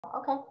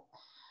Okay.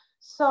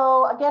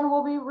 So again,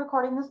 we'll be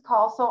recording this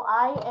call. So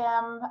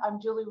I'm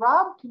Julie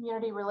Robb,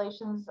 Community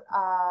Relations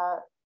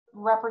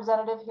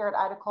Representative here at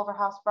Ida Culver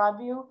House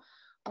Broadview.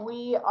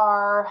 We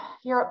are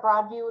here at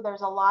Broadview.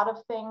 There's a lot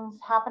of things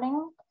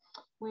happening.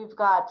 We've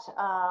got,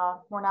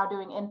 we're now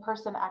doing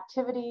in-person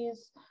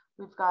activities.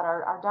 We've got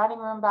our dining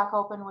room back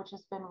open, which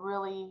has been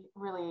really,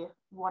 really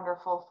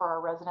wonderful for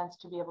our residents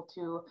to be able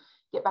to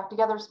get back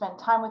together, spend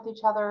time with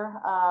each other.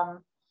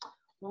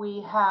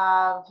 We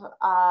have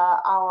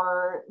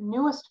our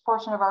newest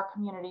portion of our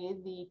community,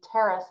 the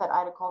terrace at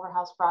Ida Culver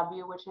House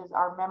Broadview, which is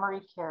our memory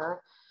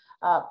care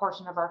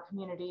portion of our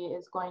community,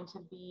 is going to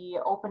be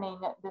opening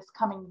this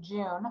coming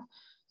June.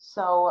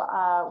 So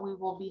we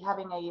will be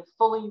having a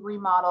fully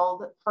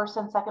remodeled first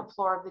and second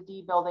floor of the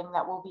D building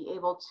that will be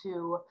able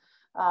to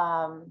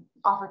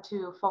offer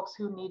to folks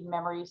who need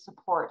memory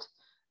support.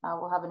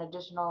 We'll have an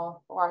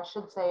additional, or I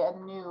should say a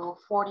new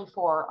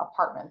 44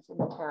 apartments in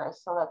the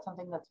terrace. So that's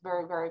something that's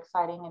very, very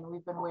exciting. And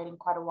we've been waiting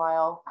quite a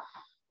while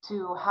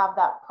to have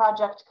that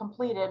project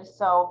completed.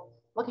 So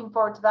looking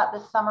forward to that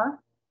this summer.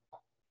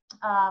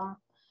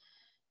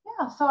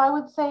 Yeah, so I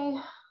would say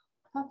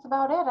that's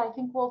about it. I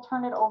think we'll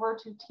turn it over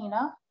to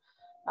Tina.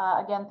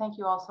 Again, thank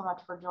you all so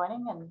much for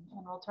joining, and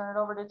we'll turn it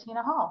over to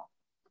Tina Hall.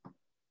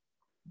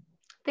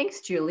 Thanks,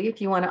 Julie.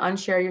 If you want to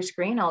unshare your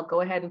screen, I'll go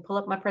ahead and pull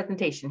up my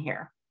presentation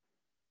here.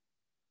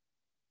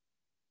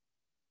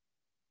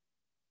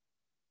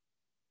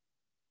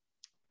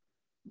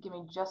 Give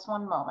me just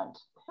one moment.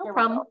 No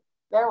problem.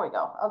 There we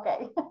go.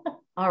 Okay.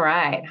 All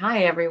right.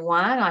 Hi,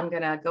 everyone. I'm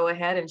going to go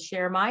ahead and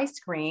share my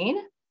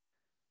screen,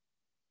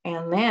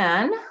 and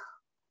then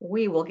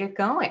we will get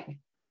going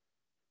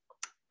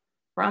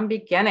from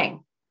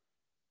beginning.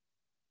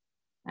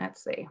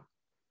 Let's see.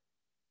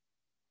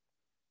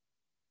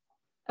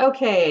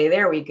 Okay,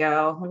 there we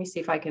go. Let me see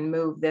if I can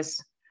move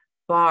this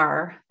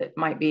bar that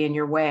might be in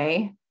your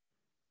way.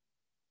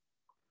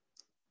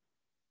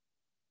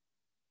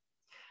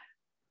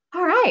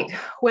 All right,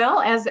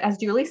 well, as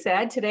Julie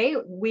said, today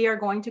we are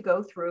going to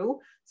go through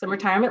some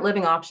retirement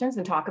living options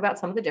and talk about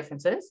some of the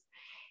differences.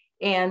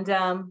 And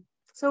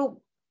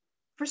so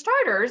for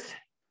starters,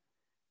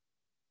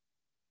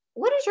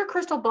 what does your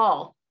crystal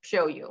ball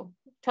show you,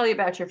 tell you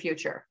about your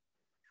future?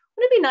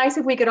 Wouldn't it be nice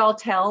if we could all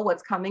tell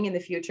what's coming in the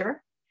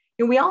future?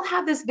 And we all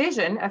have this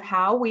vision of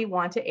how we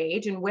want to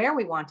age and where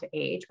we want to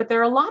age, but there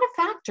are a lot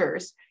of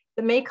factors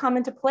that may come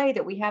into play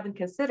that we haven't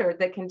considered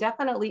that can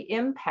definitely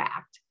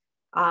impact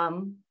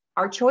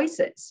our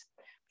choices.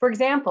 For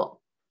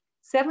example,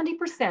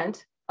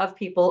 70% of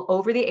people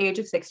over the age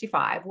of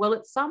 65 will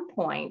at some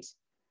point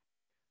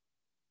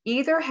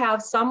either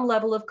have some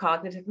level of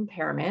cognitive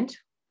impairment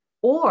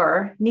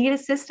or need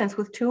assistance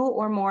with 2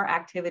 or more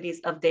activities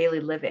of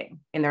daily living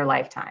in their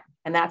lifetime.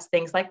 And that's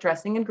things like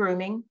dressing and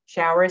grooming,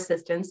 shower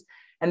assistance,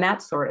 and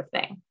that sort of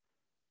thing.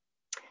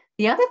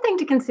 The other thing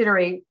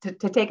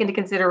to take into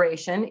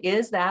consideration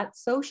is that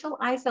social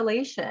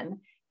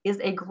isolation is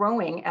a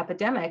growing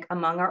epidemic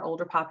among our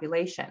older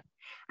population.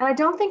 And I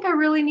don't think I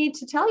really need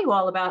to tell you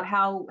all about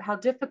how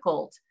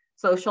difficult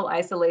social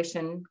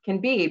isolation can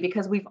be,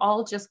 because we've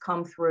all just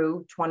come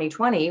through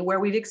 2020 where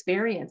we've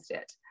experienced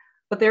it.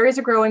 But there is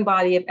a growing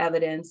body of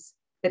evidence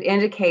that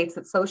indicates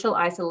that social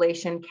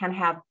isolation can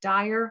have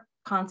dire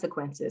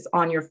consequences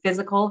on your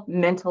physical,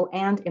 mental,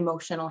 and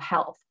emotional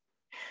health.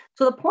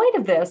 So the point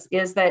of this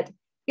is that,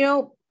 you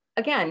know,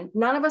 again,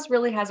 none of us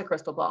really has a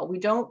crystal ball. We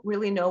don't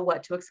really know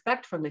what to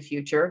expect from the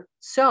future.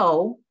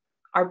 So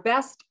our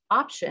best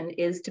option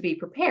is to be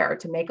prepared,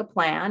 to make a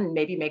plan and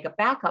maybe make a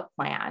backup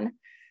plan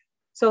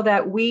so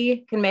that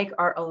we can make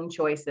our own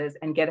choices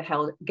and get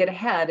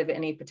ahead of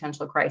any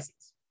potential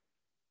crises.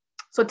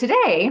 So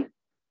today,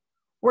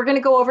 we're going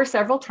to go over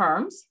several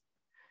terms.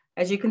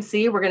 As you can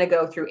see, we're going to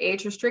go through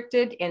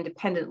age-restricted,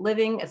 independent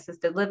living,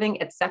 assisted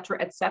living, et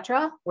cetera, et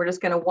cetera. We're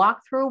just going to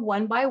walk through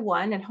one by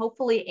one and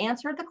hopefully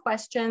answer the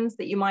questions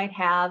that you might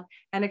have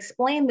and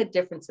explain the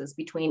differences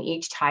between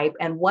each type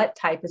and what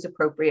type is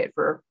appropriate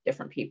for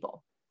different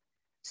people.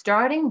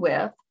 Starting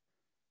with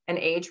an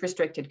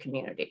age-restricted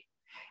community.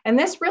 And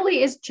this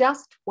really is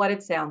just what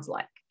it sounds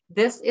like.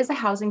 This is a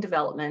housing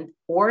development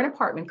or an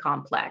apartment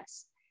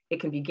complex. It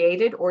can be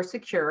gated or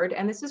secured,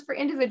 and this is for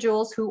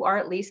individuals who are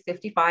at least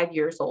 55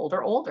 years old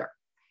or older.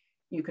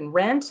 You can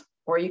rent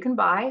or you can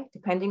buy,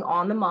 depending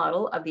on the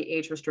model of the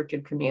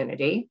age-restricted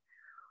community.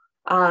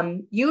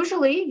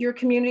 Usually, your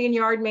community and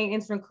yard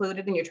maintenance are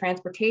included, and your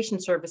transportation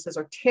services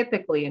are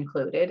typically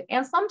included,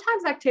 and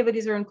sometimes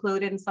activities are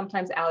included, and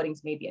sometimes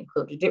outings may be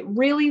included. It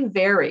really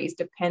varies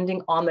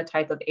depending on the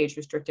type of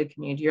age-restricted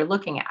community you're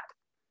looking at.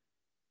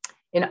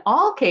 In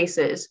all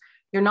cases,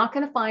 you're not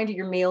going to find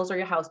your meals or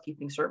your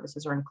housekeeping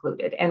services are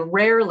included, and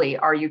rarely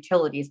are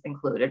utilities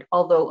included,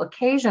 although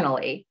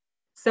occasionally,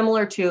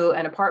 similar to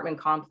an apartment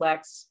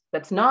complex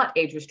that's not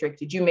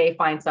age-restricted, you may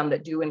find some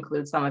that do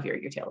include some of your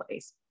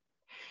utilities.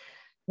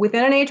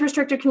 Within an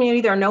age-restricted community,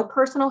 there are no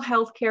personal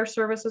health care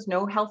services,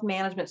 no health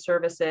management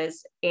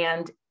services,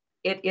 and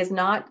it is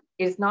not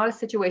a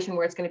situation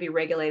where it's going to be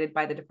regulated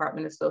by the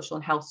Department of Social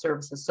and Health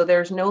Services. So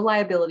there's no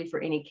liability for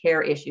any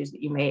care issues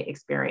that you may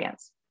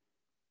experience.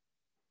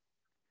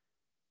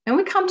 And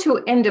we come to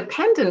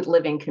independent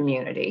living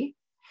community.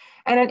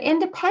 And an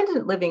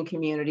independent living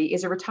community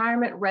is a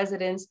retirement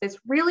residence that's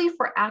really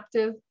for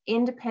active,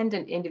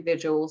 independent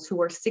individuals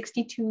who are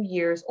 62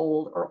 years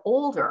old or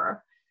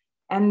older,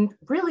 and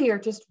really are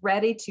just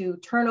ready to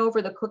turn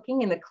over the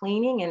cooking and the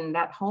cleaning and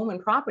that home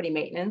and property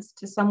maintenance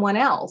to someone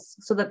else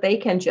so that they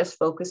can just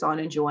focus on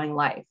enjoying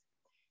life.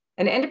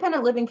 An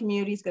independent living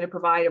community is going to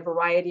provide a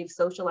variety of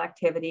social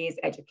activities,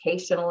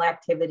 educational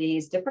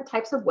activities, different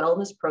types of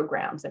wellness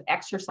programs and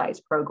exercise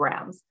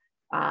programs,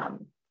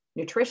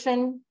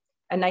 nutrition,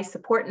 a nice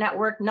support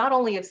network, not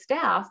only of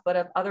staff,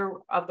 but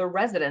of the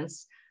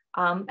residents,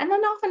 and then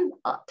often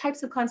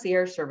types of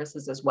concierge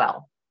services as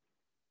well.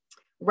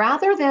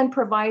 Rather than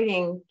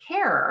providing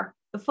care,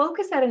 the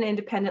focus at an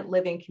independent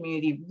living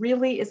community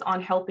really is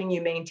on helping you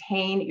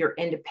maintain your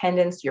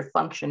independence, your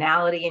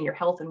functionality, and your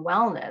health and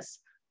wellness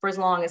for as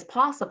long as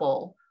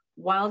possible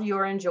while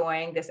you're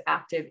enjoying this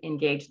active,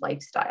 engaged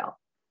lifestyle.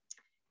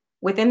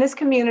 Within this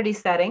community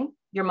setting,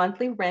 your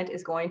monthly rent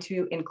is going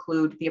to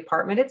include the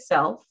apartment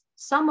itself,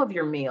 some of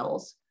your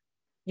meals,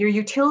 your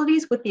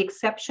utilities with the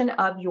exception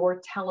of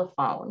your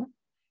telephone.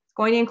 It's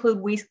going to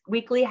include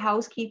weekly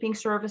housekeeping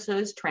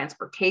services,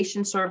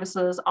 transportation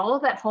services, all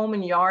of that home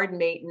and yard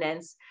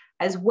maintenance,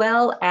 as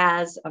well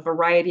as a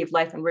variety of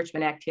life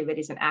enrichment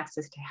activities and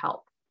access to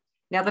help.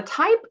 Now, the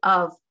type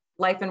of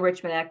life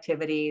enrichment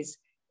activities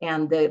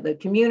and the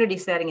community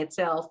setting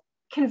itself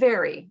can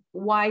vary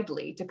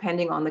widely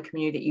depending on the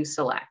community that you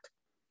select.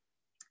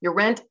 Your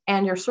rent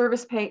and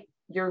service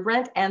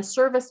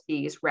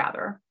fees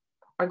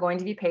are going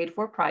to be paid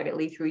for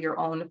privately through your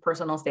own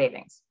personal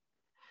savings.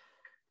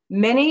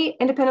 Many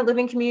independent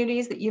living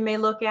communities that you may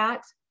look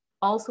at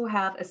also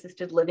have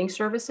assisted living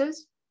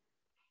services.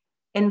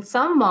 In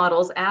some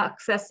models,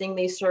 accessing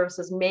these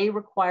services may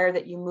require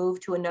that you move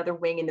to another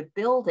wing in the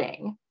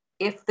building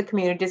if the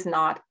community does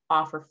not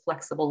offer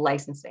flexible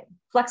licensing.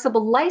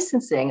 Flexible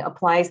licensing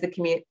allows the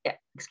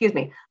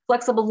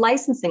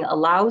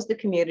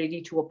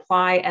community to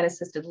apply an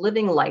assisted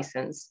living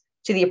license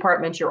to the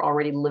apartment you're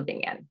already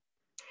living in.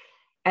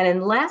 And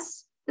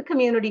unless the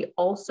community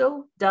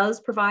also does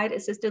provide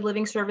assisted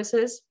living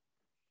services,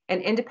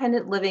 an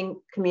independent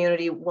living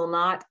community will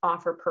not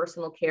offer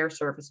personal care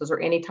services or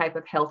any type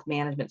of health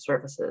management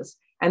services,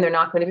 and they're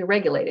not going to be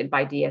regulated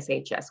by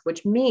DSHS,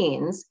 which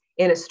means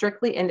in a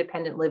strictly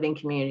independent living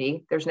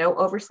community, there's no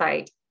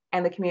oversight,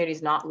 and the community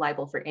is not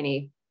liable for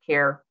any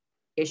care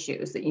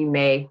issues that you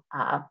may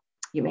have.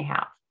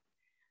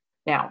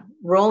 Now,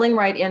 rolling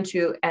right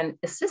into an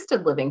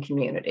assisted living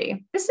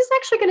community, this is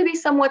actually going to be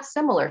somewhat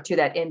similar to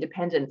that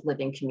independent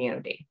living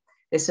community.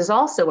 This is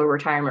also a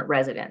retirement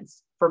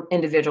residence for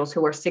individuals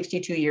who are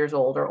 62 years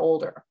old or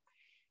older.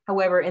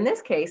 However, in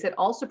this case, it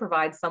also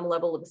provides some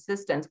level of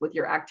assistance with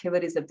your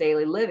activities of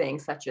daily living,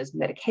 such as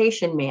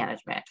medication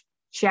management,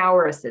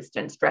 shower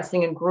assistance,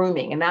 dressing and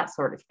grooming, and that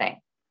sort of thing.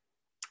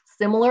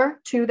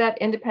 Similar to that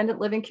independent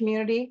living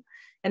community,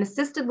 an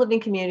assisted living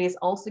community is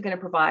also going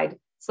to provide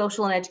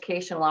social and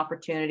educational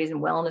opportunities and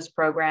wellness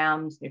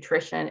programs,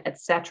 nutrition,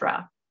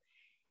 etc.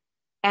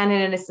 And in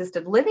an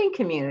assisted living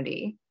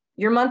community,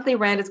 your monthly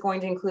rent is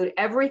going to include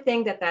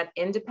everything that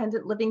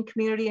independent living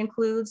community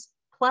includes,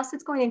 plus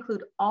it's going to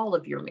include all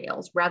of your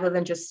meals rather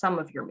than just some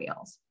of your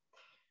meals.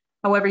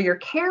 However, your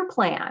care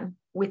plan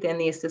within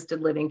the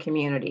assisted living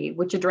community,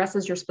 which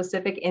addresses your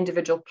specific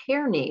individual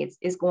care needs,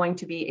 is going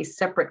to be a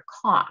separate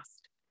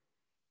cost.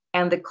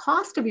 And the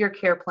cost of your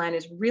care plan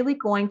is really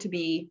going to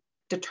be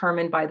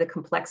determined by the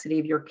complexity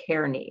of your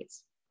care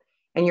needs.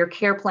 And your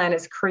care plan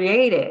is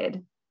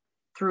created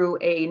through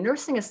a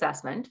nursing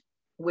assessment,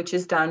 which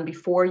is done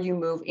before you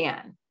move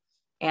in.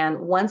 And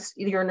once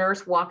your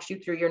nurse walks you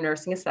through your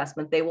nursing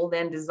assessment, they will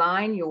then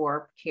design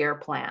your care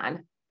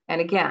plan.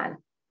 And again,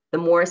 the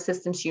more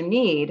assistance you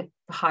need,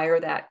 the higher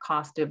that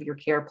cost of your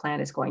care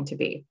plan is going to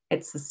be.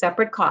 It's a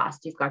separate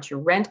cost. You've got your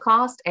rent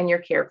cost and your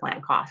care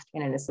plan cost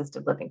in an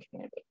assisted living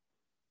community.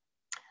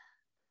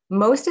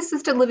 Most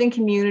assisted living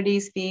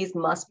communities' fees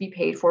must be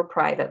paid for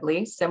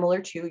privately, similar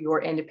to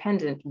your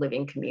independent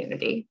living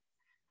community.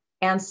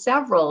 And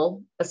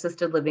several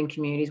assisted living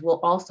communities will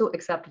also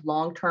accept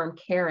long-term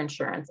care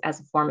insurance as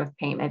a form of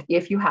payment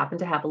if you happen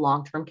to have a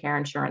long-term care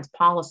insurance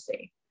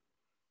policy.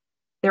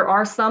 There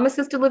are some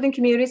assisted living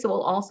communities that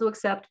will also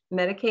accept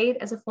Medicaid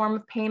as a form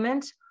of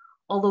payment,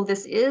 although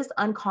this is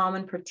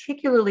uncommon,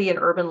 particularly in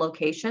urban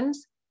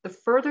locations. The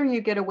further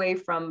you get away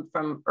from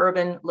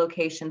urban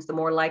locations, the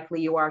more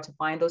likely you are to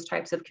find those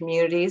types of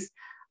communities.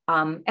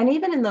 And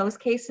even in those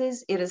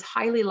cases, it is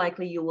highly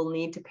likely you will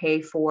need to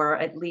pay for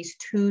at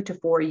least 2 to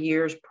 4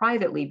 years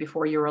privately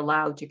before you're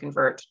allowed to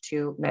convert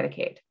to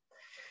Medicaid.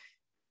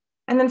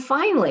 And then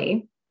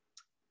finally,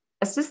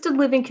 assisted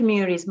living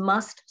communities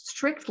must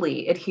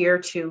strictly adhere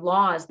to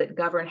laws that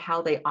govern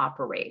how they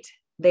operate.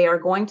 They are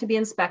going to be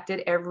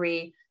inspected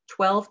every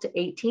 12 to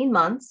 18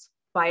 months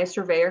by a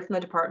surveyor from the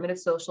Department of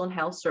Social and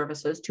Health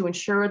Services to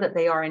ensure that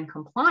they are in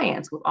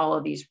compliance with all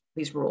of these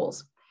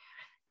rules.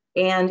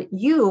 And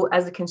you,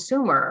 as a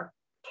consumer,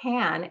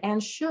 can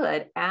and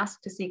should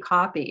ask to see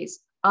copies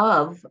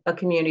of a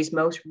community's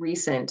most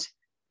recent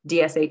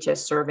DSHS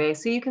survey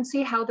so you can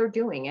see how they're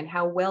doing and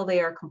how well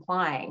they are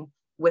complying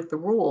with the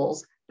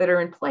rules that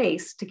are in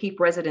place to keep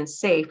residents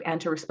safe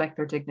and to respect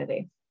their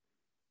dignity.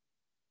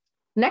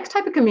 Next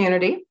type of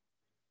community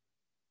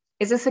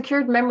is a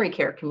secured memory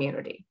care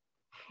community.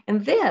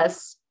 And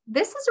this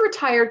is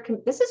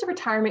a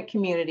retirement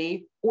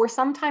community, or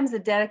sometimes a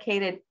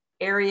dedicated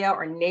area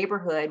or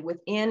neighborhood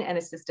within an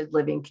assisted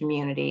living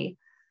community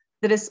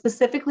that is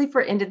specifically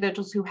for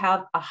individuals who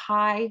have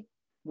a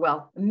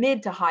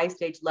mid to high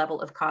stage level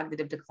of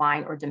cognitive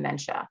decline or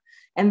dementia.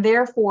 And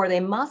therefore, they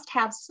must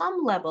have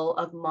some level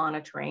of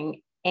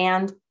monitoring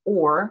and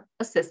or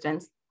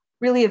assistance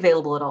really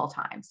available at all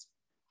times.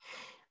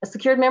 A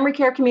secured memory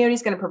care community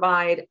is going to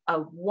provide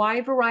a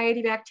wide variety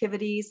of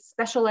activities,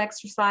 special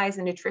exercise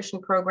and nutrition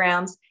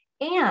programs,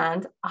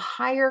 and a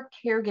higher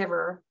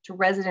caregiver to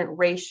resident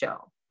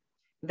ratio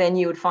than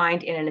you would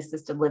find in an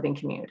assisted living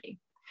community.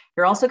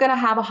 You're also going to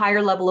have a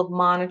higher level of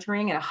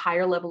monitoring and a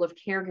higher level of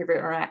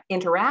caregiver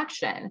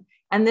interaction.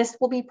 And this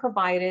will be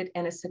provided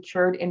in a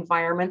secured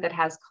environment that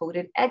has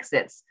coded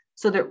exits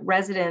so that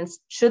residents,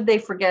 should they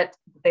forget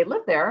they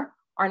live there,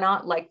 are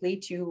not likely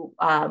to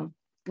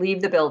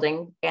leave the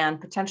building and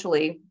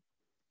potentially,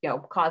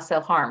 cause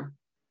self-harm.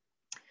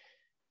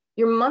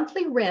 Your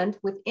monthly rent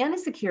within a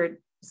secured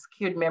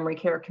memory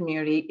care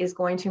community is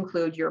going to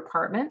include your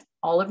apartment,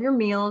 all of your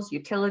meals,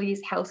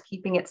 utilities,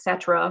 housekeeping,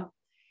 etc.,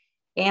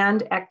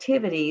 and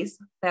activities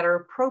that are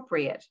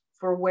appropriate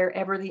for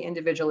wherever the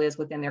individual is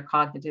within their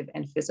cognitive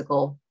and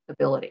physical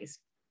abilities.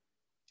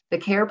 The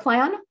care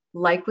plan,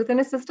 like with an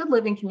assisted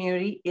living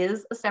community,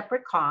 is a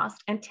separate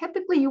cost, and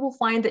typically you will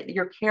find that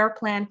your care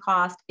plan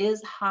cost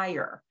is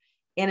higher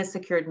in a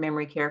secured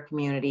memory care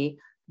community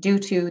due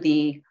to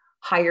the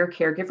higher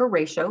caregiver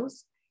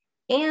ratios,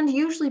 and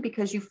usually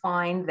because you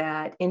find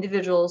that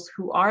individuals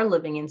who are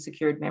living in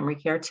secured memory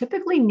care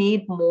typically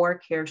need more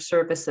care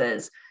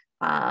services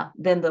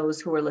than those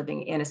who are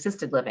living in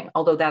assisted living,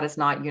 although that is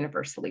not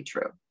universally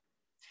true.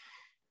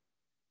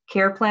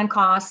 Care plan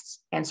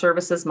costs and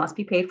services must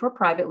be paid for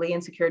privately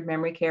in secured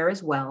memory care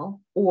as well,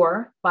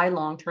 or by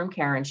long-term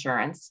care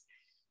insurance.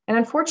 And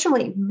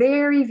unfortunately,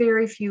 very,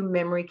 very few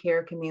memory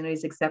care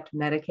communities accept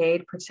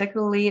Medicaid,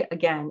 particularly,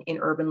 again, in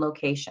urban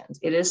locations.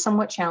 It is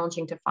somewhat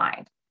challenging to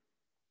find.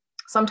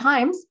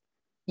 Sometimes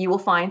you will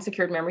find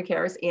secured memory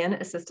cares in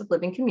assisted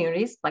living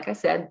communities. Like I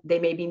said, they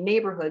may be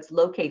neighborhoods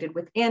located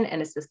within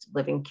an assisted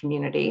living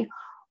community,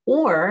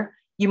 or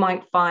you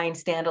might find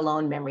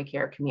standalone memory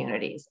care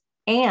communities.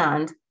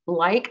 And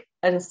like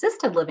an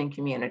assisted living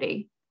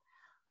community,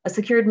 a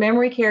secured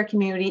memory care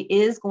community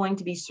is going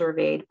to be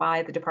surveyed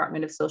by the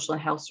Department of Social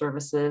and Health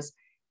Services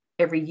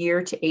every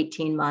year to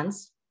 18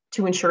 months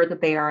to ensure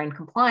that they are in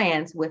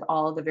compliance with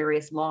all of the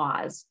various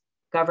laws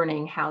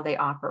governing how they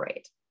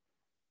operate.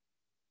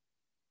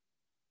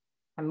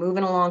 I'm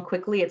moving along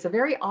quickly. It's a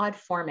very odd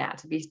format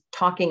to be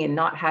talking and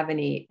not have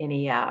any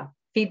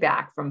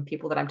feedback from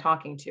people that I'm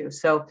talking to.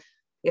 So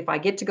if I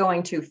get to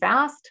going too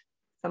fast,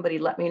 somebody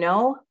let me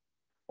know.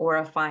 Or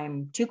if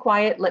I'm too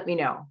quiet, let me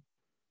know.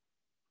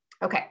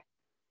 Okay.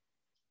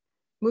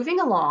 Moving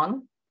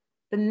along,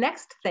 the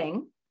next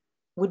thing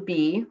would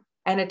be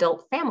an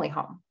adult family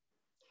home.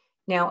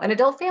 Now, an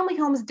adult family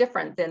home is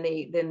different than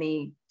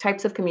the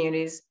types of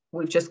communities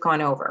we've just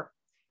gone over.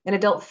 An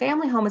adult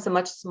family home is a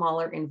much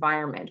smaller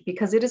environment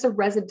because it is a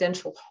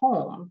residential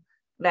home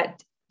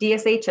that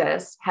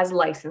DSHS has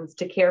licensed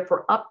to care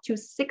for up to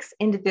 6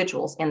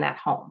 individuals in that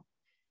home.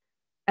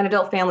 An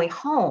adult family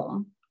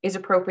home is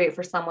appropriate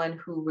for someone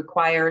who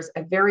requires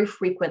a very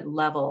frequent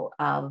level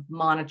of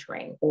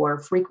monitoring or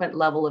frequent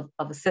level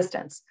of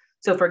assistance.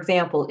 So for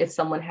example, if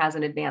someone has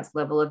an advanced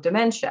level of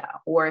dementia,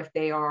 or if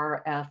they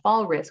are a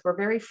fall risk or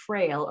very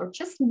frail, or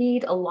just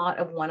need a lot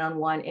of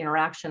one-on-one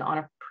interaction on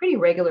a pretty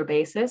regular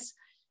basis,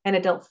 an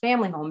adult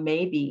family home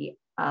may be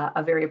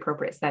a very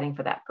appropriate setting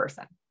for that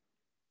person.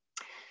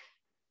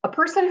 A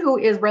person who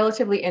is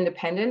relatively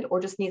independent or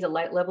just needs a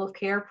light level of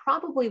care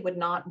probably would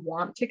not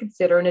want to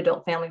consider an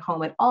adult family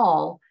home at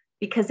all,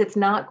 because it's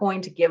not going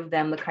to give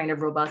them the kind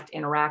of robust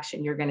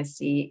interaction you're going to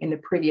see in the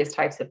previous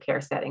types of care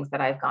settings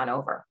that I've gone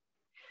over.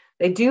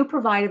 They do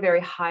provide a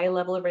very high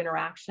level of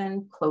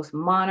interaction, close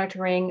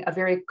monitoring, a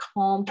very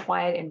calm,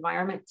 quiet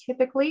environment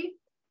typically,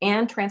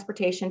 and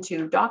transportation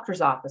to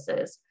doctor's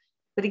offices.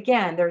 But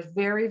again, there's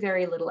very,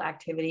 very little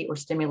activity or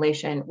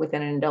stimulation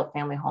within an adult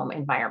family home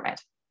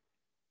environment.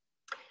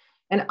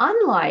 And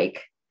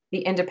unlike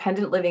the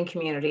independent living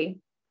community,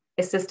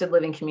 assisted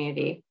living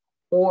community,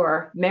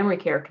 or memory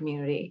care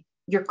community,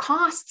 your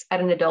costs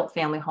at an adult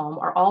family home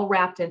are all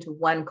wrapped into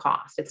one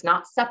cost. It's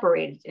not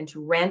separated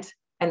into rent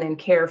and then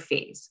care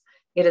fees.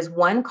 It is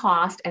one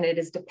cost, and it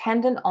is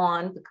dependent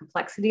on the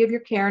complexity of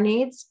your care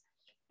needs,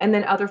 and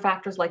then other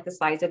factors like the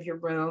size of your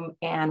room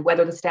and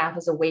whether the staff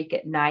is awake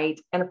at night,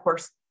 and of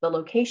course, the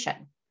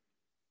location.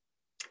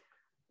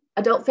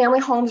 Adult family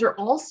homes are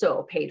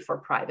also paid for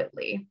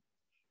privately.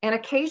 And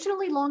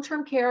occasionally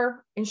long-term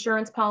care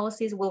insurance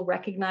policies will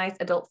recognize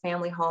adult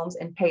family homes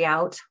and pay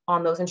out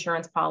on those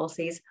insurance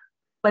policies.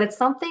 But it's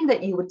something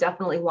that you would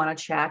definitely want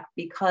to check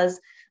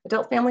because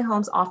adult family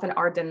homes often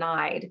are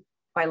denied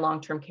by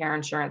long-term care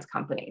insurance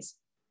companies.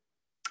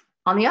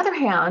 On the other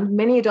hand,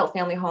 many adult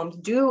family homes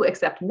do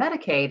accept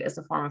Medicaid as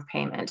a form of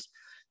payment,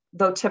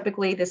 though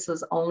typically this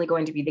is only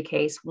going to be the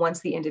case once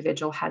the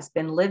individual has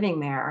been living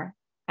there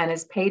and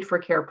is paid for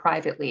care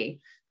privately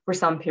for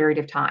some period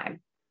of time.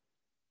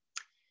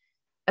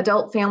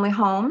 Adult family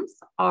homes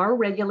are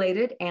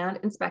regulated and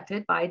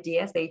inspected by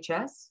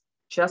DSHS,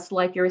 just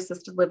like your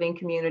assisted living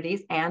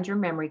communities and your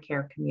memory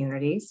care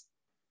communities.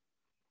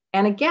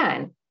 And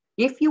again,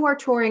 if you are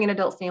touring an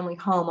adult family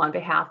home on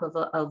behalf of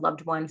a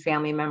loved one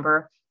family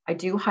member, I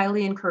do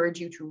highly encourage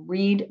you to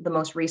read the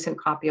most recent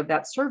copy of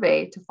that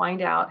survey to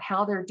find out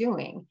how they're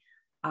doing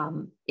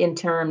in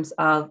terms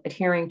of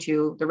adhering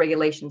to the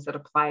regulations that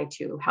apply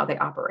to how they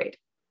operate.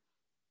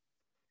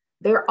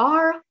 There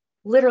are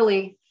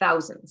literally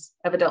thousands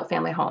of adult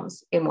family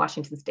homes in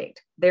Washington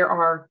state. There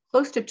are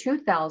close to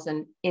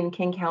 2,000 in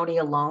King County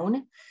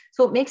alone.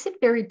 So it makes it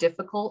very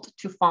difficult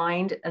to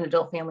find an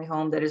adult family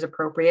home that is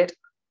appropriate.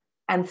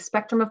 And the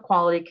spectrum of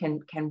quality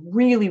can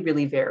really,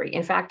 really vary.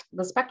 In fact,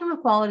 the spectrum of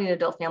quality in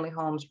adult family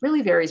homes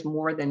really varies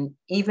more than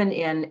even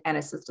in an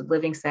assisted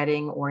living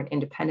setting or an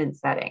independent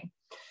setting.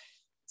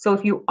 So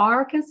if you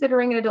are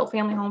considering an adult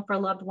family home for a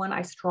loved one,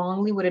 I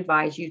strongly would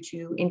advise you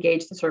to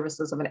engage the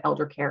services of an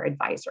Eldercare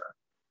Advisor.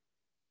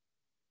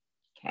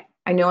 Okay,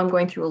 I know I'm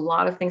going through a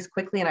lot of things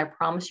quickly, and I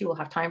promise you we'll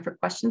have time for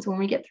questions when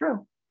we get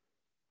through.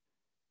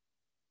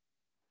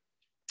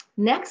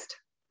 Next,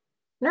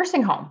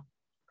 nursing home.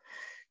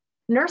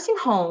 Nursing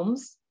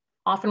homes,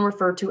 often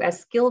referred to as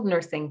skilled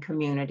nursing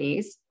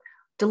communities,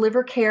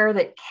 deliver care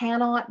that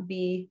cannot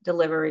be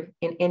delivered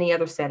in any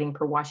other setting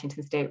per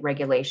Washington state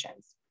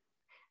regulations.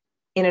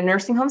 In a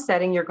nursing home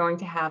setting, you're going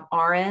to have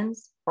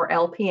RNs or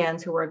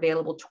LPNs who are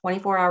available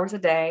 24 hours a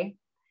day,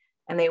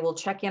 and they will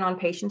check in on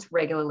patients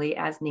regularly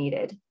as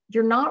needed.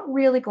 You're not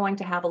really going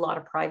to have a lot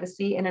of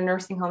privacy in a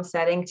nursing home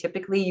setting.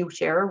 Typically, you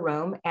share a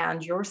room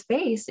and your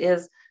space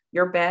is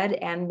your bed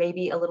and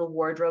maybe a little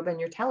wardrobe and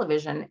your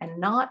television and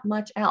not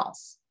much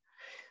else.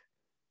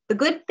 The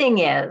good thing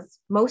is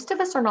most of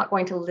us are not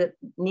going to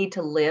need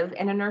to live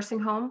in a nursing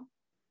home.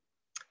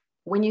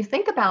 When you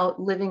think about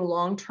living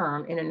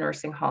long-term in a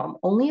nursing home,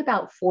 only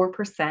about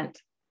 4%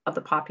 of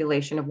the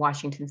population of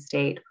Washington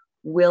state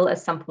will at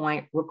some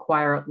point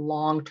require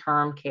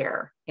long-term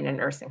care in a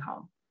nursing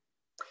home.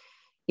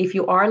 If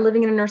you are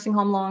living in a nursing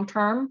home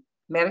long-term,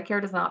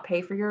 Medicare does not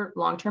pay for your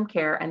long-term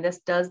care, and this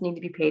does need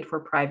to be paid for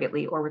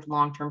privately or with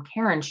long-term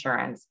care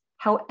insurance.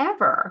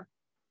 However,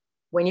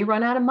 when you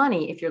run out of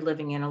money, if you're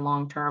living in a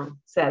long-term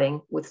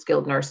setting with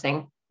skilled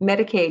nursing,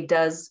 Medicaid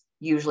does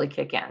usually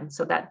kick in.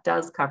 So that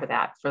does cover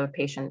that for the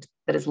patient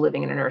that is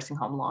living in a nursing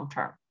home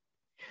long-term.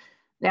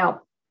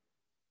 Now,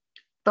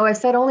 though I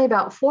said only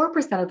about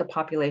 4% of the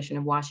population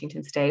of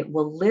Washington state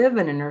will live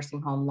in a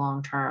nursing home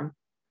long-term,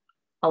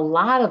 a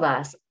lot of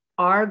us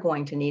are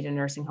going to need a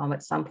nursing home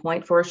at some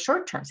point for a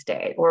short-term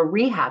stay or a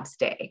rehab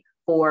stay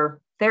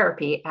or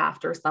therapy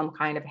after some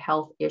kind of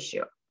health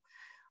issue.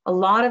 A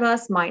lot of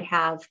us might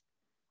have,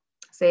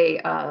 say,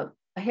 a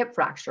hip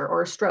fracture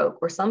or a stroke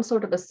or some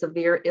sort of a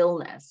severe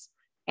illness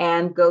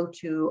and go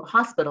to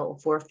hospital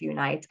for a few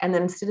nights. And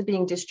then instead of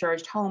being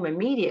discharged home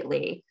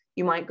immediately,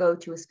 you might go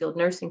to a skilled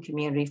nursing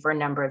community for a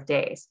number of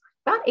days.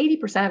 About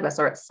 80% of us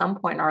are at some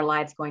point in our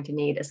lives going to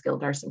need a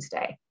skilled nursing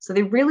stay. So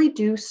they really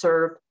do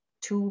serve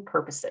two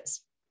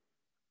purposes.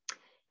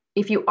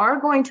 If you are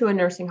going to a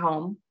nursing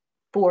home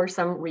for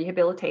some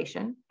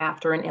rehabilitation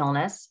after an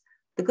illness,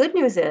 the good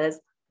news is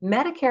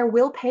Medicare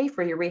will pay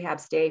for your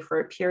rehab stay for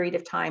a period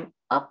of time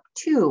up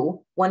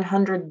to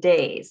 100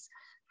 days.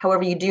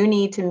 However, you do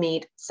need to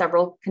meet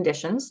several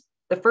conditions.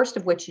 The first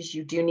of which is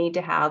you do need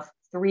to have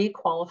three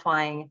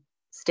qualifying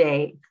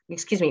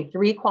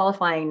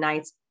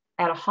nights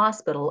at a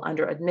hospital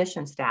under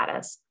admission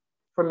status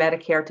for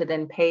Medicare to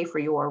then pay for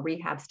your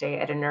rehab stay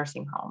at a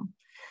nursing home.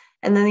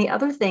 And then the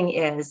other thing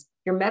is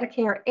your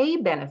Medicare A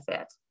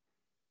benefit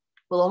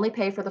will only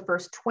pay for the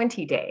first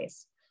 20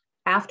 days.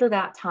 After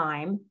that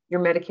time,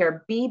 your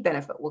Medicare B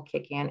benefit will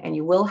kick in and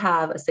you will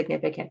have a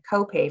significant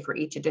copay for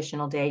each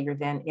additional day you're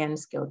then in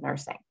skilled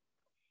nursing.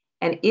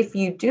 And if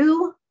you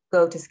do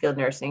go to skilled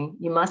nursing,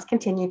 you must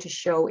continue to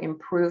show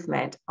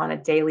improvement on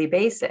a daily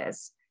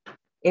basis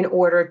in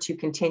order to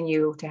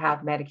continue to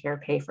have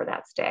Medicare pay for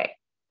that stay.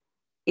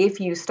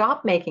 If you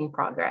stop making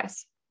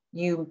progress,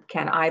 you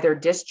can either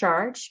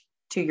discharge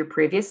to your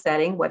previous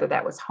setting, whether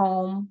that was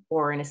home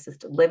or an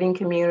assisted living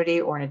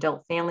community or an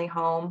adult family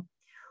home,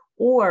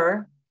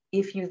 or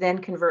if you then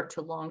convert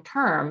to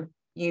long-term,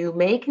 you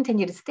may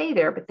continue to stay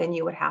there, but then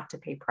you would have to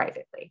pay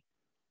privately.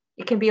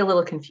 It can be a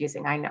little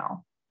confusing, I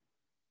know.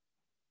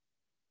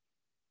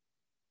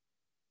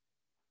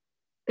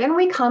 Then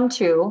we come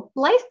to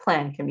life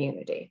plan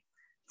community.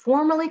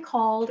 formerly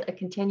called a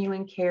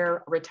continuing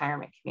care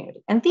retirement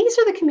community. And these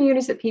are the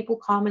communities that people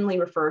commonly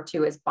refer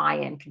to as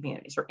buy-in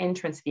communities or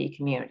entrance fee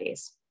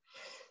communities.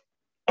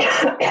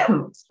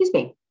 Excuse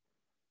me.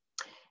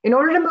 In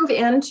order to move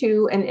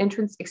into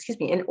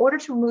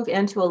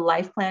a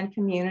life plan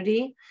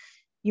community,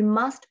 you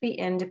must be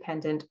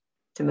independent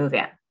to move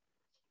in.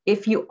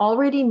 If you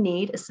already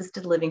need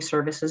assisted living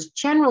services,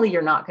 generally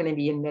you're not going to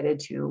be admitted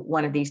to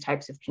one of these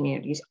types of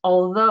communities,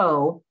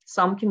 although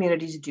some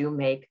communities do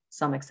make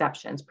some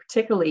exceptions,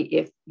 particularly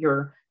if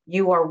you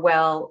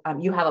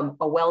have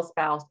a well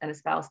spouse and a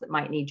spouse that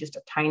might need just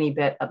a tiny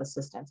bit of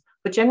assistance.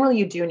 But generally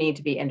you do need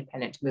to be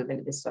independent to move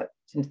into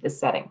this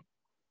setting.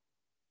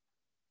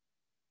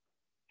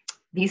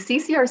 These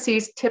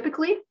CCRCs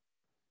typically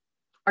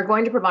are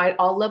going to provide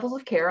all levels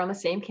of care on the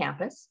same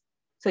campus.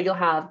 So you'll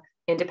have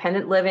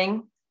independent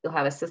living, you'll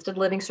have assisted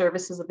living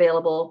services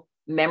available,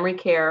 memory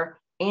care,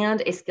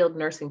 and a skilled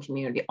nursing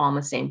community on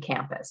the same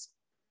campus.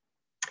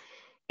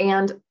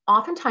 And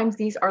oftentimes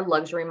these are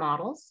luxury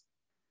models.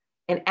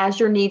 And as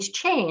your needs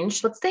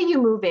change, let's say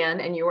you move in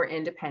and you are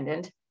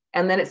independent,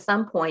 and then at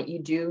some point you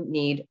do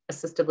need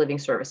assisted living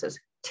services.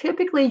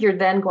 Typically, you're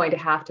then going to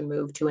have to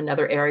move to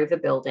another area of the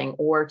building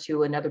or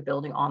to another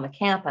building on the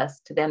campus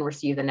to then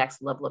receive the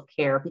next level of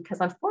care, because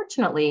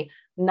unfortunately,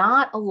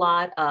 not a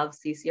lot of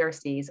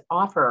CCRCs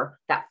offer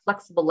that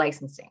flexible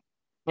licensing.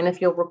 And if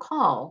you'll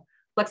recall,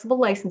 flexible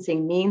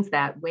licensing means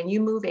that when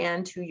you move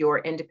into your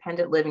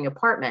independent living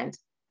apartment,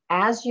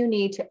 as you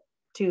need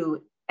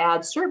to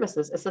add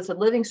services, assisted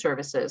living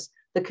services,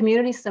 the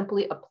community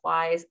simply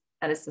applies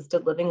an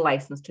assisted living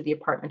license to the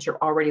apartment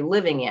you're already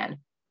living in,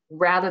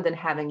 rather than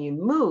having you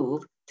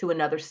move to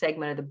another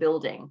segment of the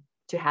building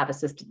to have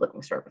assisted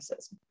living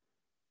services.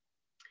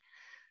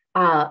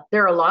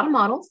 There are a lot of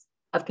models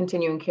of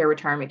continuing care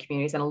retirement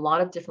communities and a lot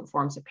of different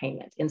forms of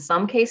payment. In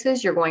some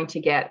cases, you're going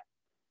to get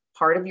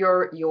part of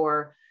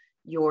your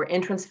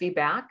entrance fee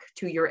back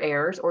to your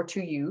heirs or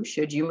to you,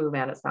 should you move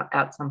out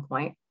at some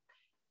point.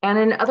 And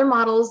in other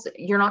models,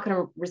 you're not going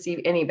to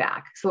receive any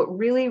back. So it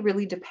really,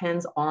 really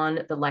depends on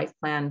the life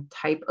plan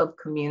type of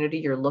community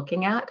you're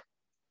looking at.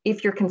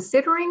 If you're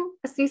considering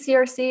a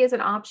CCRC as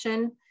an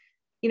option,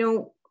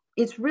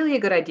 it's really a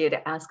good idea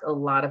to ask a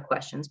lot of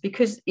questions,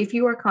 because if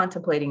you are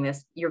contemplating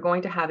this, you're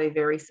going to have a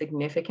very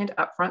significant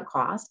upfront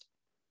cost.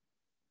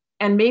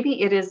 And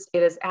maybe it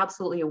is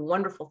absolutely a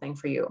wonderful thing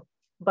for you,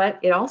 but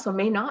it also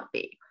may not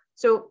be.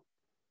 So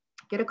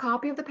get a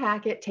copy of the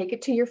packet, take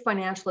it to your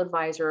financial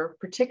advisor,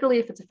 particularly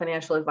if it's a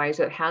financial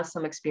advisor that has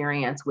some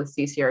experience with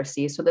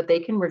CCRC, so that they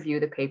can review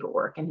the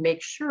paperwork and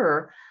make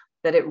sure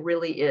that it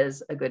really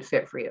is a good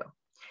fit for you.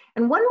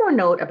 And one more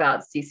note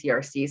about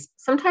CCRCs,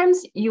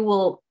 sometimes you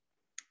will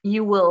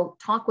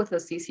talk with a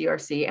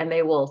CCRC and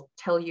they will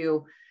tell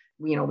you,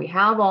 we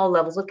have all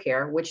levels of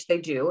care, which they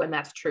do, and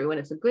that's true, and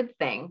it's a good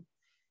thing.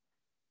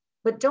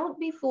 But don't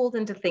be fooled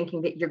into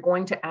thinking that you're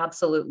going to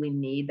absolutely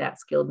need that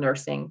skilled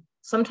nursing.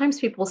 Sometimes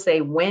people say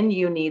when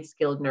you need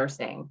skilled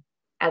nursing,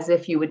 as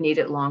if you would need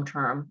it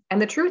long-term.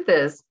 And the truth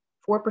is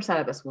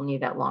 4% of us will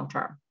need that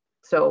long-term.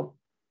 So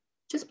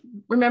just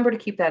remember to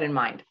keep that in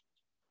mind.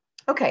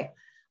 Okay,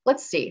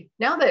 let's see.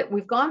 Now that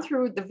we've gone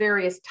through the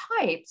various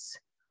types,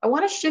 I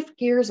want to shift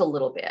gears a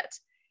little bit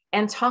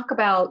and talk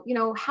about,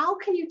 how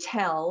can you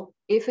tell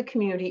if a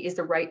community is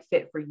the right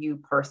fit for you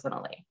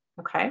personally?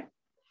 Okay.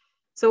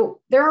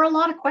 So there are a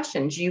lot of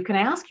questions you can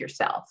ask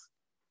yourself.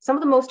 Some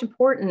of the most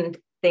important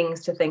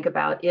things to think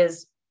about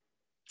is,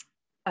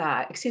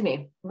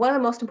 one of the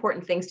most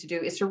important things to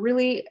do is to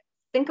really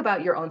think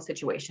about your own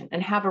situation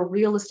and have a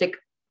realistic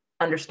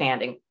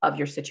understanding of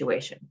your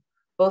situation,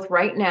 both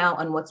right now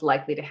and what's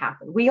likely to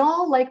happen. We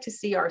all like to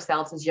see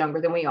ourselves as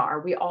younger than we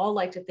are. We all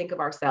like to think of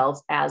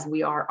ourselves as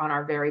we are on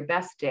our very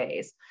best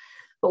days.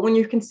 But when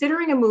you're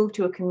considering a move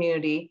to a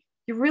community,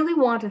 you really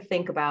want to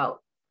think about,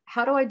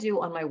 how do I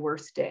do on my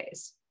worst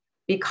days?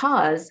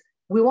 Because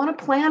we want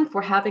to plan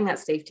for having that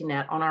safety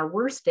net on our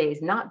worst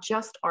days, not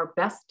just our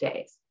best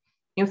days.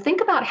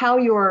 Think about how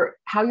your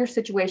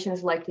situation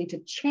is likely to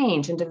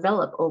change and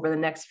develop over the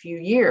next few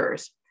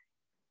years.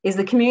 Is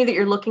the community that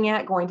you're looking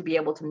at going to be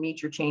able to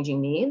meet your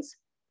changing needs,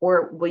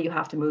 or will you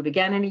have to move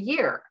again in a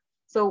year?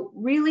 So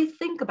really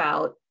think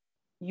about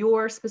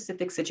your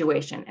specific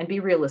situation and be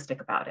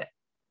realistic about it.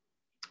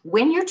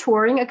 When you're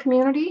touring a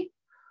community,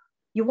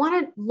 you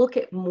want to look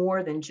at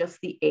more than just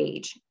the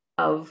age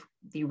of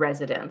the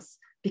residents,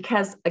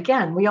 because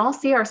again, we all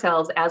see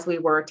ourselves as we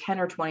were 10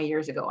 or 20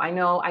 years ago. I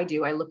know I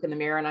do. I look in the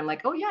mirror and I'm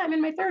like, oh yeah, I'm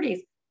in my 30s.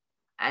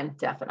 I'm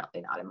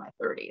definitely not in my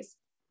 30s.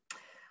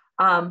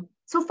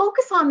 So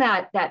focus on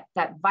that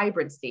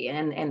vibrancy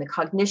and the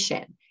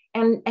cognition,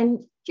 and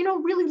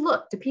really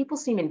look, do people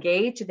seem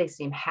engaged? Do they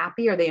seem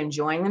happy? Are they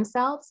enjoying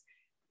themselves?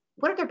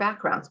 What are their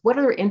backgrounds? What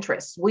are their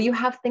interests? Will you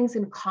have things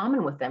in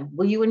common with them?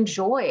 Will you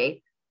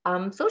enjoy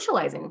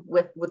socializing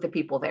with the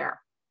people there?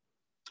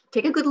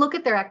 Take a good look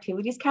at their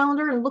activities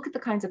calendar and look at the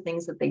kinds of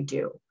things that they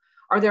do.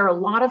 Are there a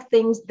lot of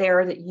things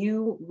there that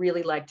you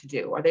really like to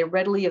do? Are they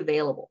readily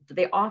available? Do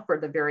they offer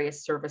the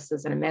various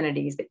services and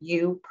amenities that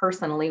you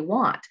personally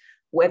want?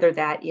 whether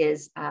that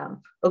is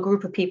a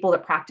group of people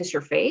that practice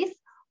your faith,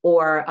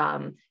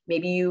 or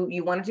maybe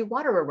you want to do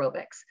water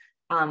aerobics.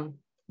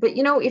 But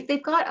if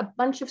they've got a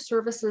bunch of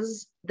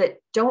services that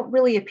don't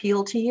really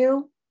appeal to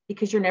you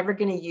because you're never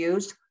going to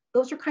use,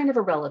 those are kind of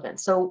irrelevant.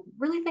 So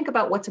really think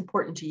about what's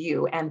important to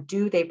you and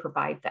do they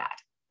provide that?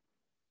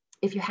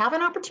 If you have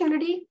an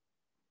opportunity,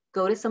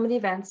 go to some of the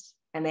events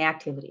and the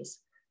activities.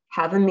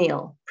 Have a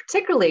meal,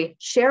 particularly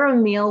share a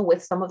meal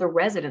with some of the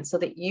residents so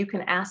that you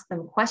can ask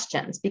them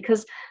questions,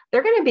 because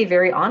they're going to be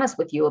very honest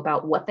with you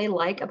about what they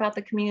like about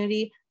the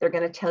community. They're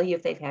going to tell you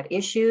if they've had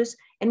issues.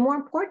 And more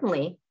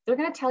importantly, they're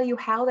going to tell you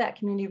how that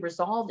community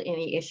resolved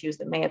any issues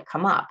that may have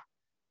come up.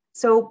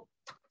 So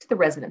talk to the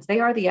residents. They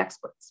are the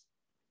experts.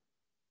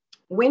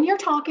 When you're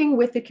talking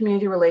with the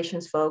community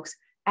relations folks,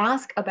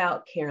 ask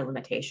about care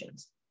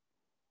limitations.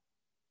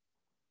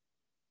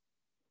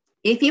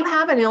 If you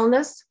have an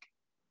illness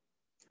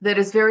that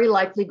is very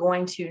likely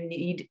going to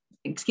lead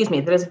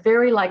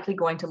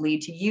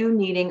to you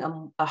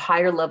needing a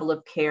higher level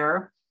of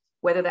care,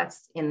 whether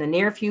that's in the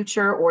near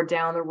future or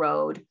down the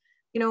road,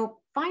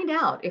 find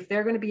out if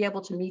they're going to be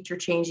able to meet your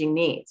changing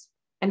needs,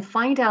 and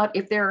find out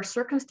if there are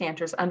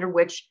circumstances under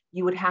which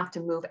you would have to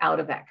move out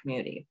of that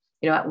community.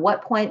 At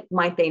what point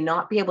might they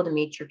not be able to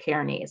meet your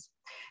care needs?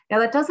 Now,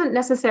 that doesn't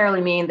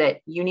necessarily mean that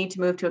you need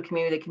to move to a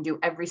community that can do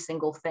every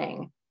single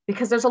thing,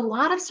 because there's a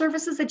lot of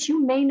services that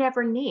you may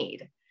never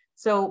need.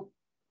 So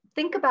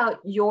think about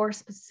your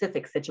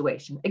specific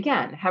situation.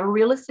 Again, have a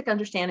realistic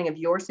understanding of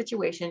your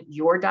situation,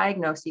 your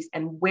diagnoses,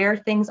 and where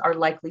things are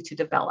likely to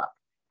develop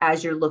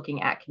as you're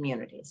looking at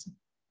communities.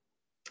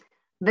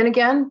 Then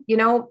again,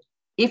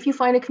 if you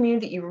find a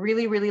community that you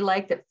really, really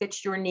like that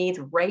fits your needs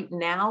right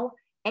now,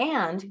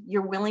 and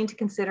you're willing to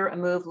consider a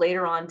move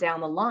later on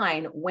down the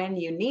line when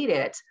you need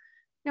it,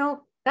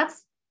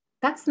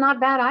 that's not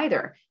bad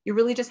either. You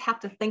really just have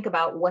to think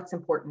about what's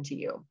important to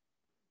you.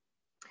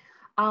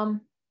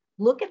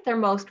 Look at their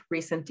most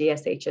recent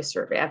DSHS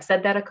survey. I've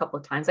said that a couple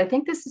of times. I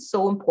think this is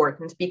so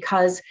important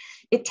because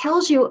it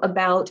tells you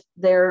about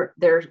their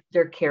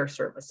care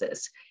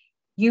services.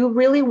 You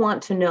really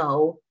want to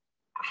know,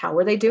 how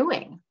are they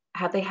doing?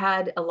 Have they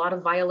had a lot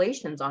of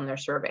violations on their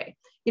survey?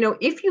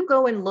 If you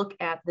go and look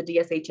at the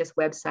DSHS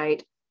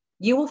website,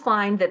 you will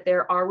find that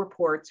there are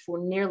reports for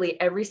nearly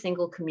every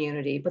single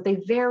community, but they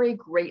vary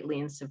greatly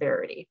in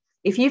severity.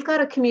 If you've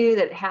got a community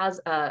that has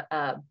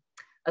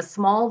a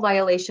small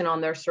violation on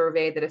their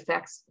survey that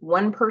affects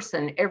one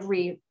person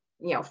every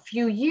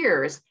few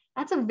years,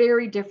 that's a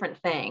very different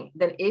thing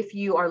than if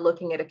you are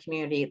looking at a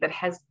community that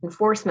has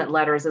enforcement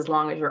letters as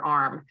long as your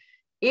arm.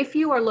 If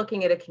you are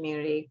looking at a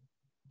community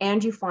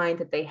and you find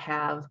that they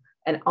have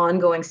an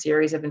ongoing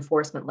series of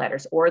enforcement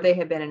letters, or they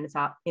have been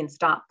in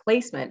stop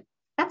placement,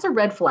 that's a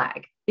red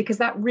flag, because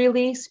that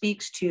really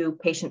speaks to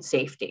patient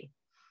safety.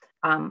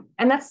 And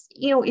that's,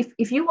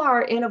 if you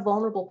are in a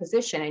vulnerable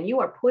position and you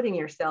are putting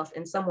yourself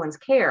in someone's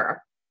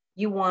care,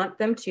 you want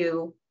them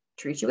to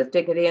treat you with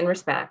dignity and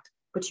respect,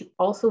 but you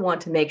also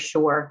want to make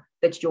sure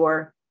that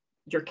your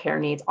care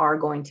needs are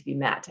going to be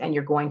met and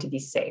you're going to be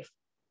safe.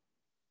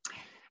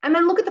 And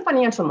then look at the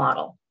financial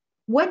model.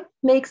 What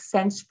makes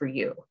sense for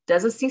you?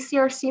 Does a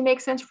CCRC make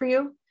sense for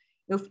you?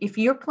 If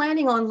you're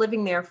planning on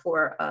living there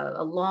for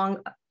a long,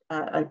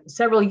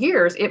 several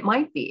years, it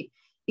might be.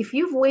 If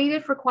you've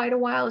waited for quite a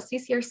while, a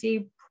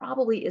CCRC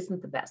probably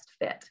isn't the best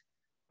fit.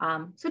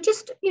 So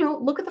just,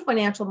 look at the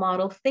financial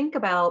model, think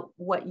about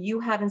what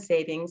you have in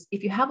savings.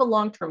 If you have a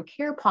long-term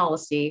care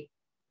policy,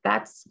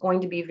 that's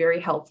going to be very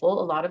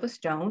helpful. A lot of us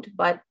don't,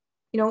 but,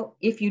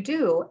 if you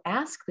do,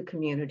 ask the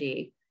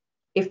community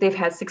if they've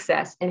had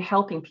success in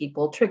helping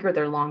people trigger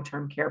their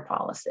long-term care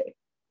policy.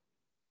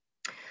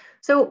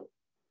 So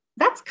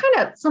that's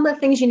kind of some of the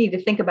things you need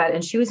to think about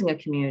in choosing a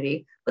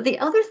community. But the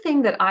other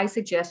thing that I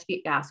suggest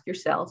you ask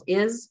yourself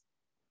is,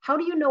 how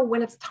do you know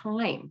when it's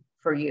time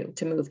for you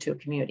to move to a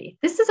community?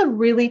 This is a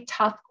really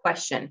tough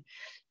question.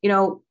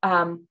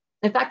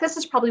 In fact, this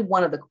is probably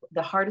one of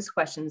the hardest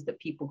questions that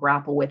people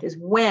grapple with, is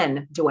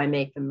when do I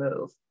make the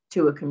move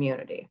to a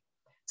community?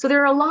 So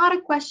there are a lot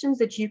of questions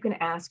that you can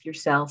ask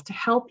yourself to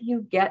help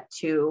you get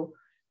to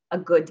a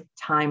good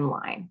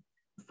timeline.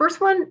 The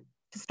first one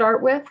to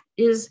start with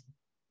is,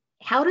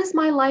 how does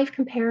my life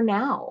compare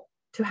now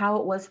to how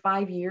it was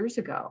 5 years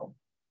ago?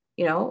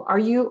 Are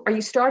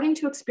you starting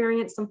to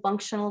experience some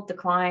functional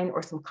decline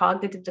or some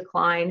cognitive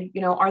decline?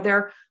 Are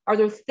there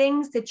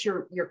things that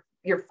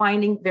you're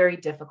finding very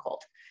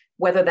difficult,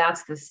 whether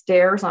that's the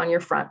stairs on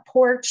your front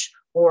porch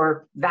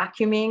or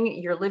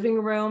vacuuming your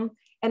living room?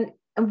 And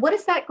what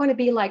is that going to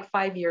be like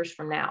 5 years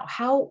from now?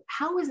 How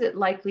is it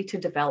likely to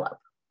develop?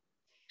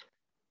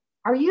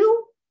 Are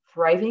you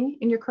thriving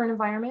in your current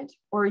environment,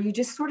 or are you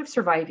just sort of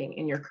surviving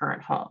in your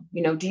current home?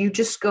 Do you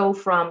just go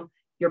from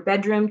your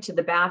bedroom to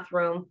the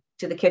bathroom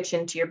to the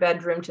kitchen to your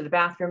bedroom to the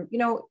bathroom?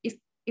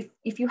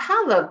 If you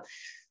have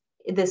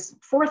this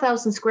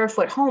 4,000 square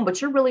foot home,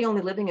 but you're really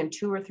only living in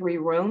 2 or 3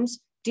 rooms,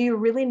 do you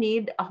really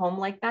need a home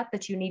like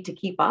that you need to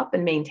keep up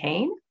and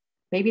maintain?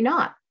 Maybe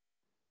not.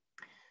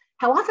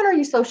 How often are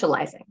you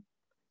socializing?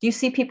 Do you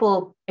see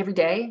people every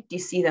day? Do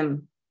you see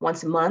them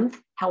once a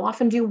month? How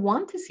often do you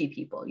want to see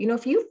people? You know,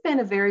 if you've been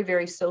a very,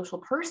 very social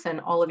person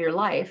all of your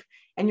life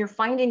and you're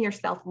finding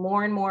yourself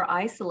more and more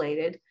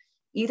isolated,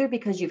 either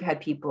because you've had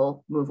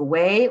people move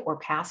away or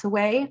pass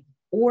away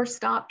or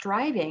stop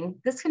driving,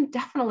 this can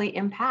definitely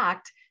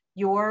impact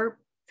your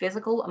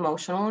physical,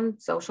 emotional,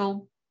 and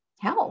social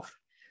health.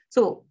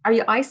 So are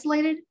you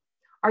isolated?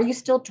 Are you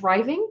still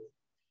driving?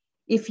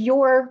 If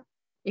you're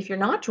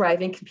not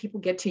driving, can people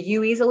get to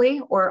you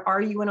easily? Or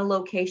are you in a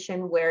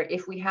location where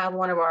if we have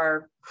one of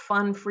our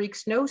fun freak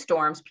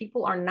snowstorms,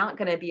 people are not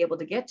going to be able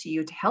to get to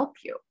you to help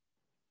you?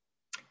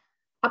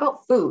 How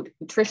about food,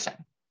 nutrition?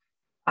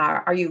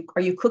 Are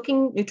you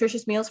cooking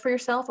nutritious meals for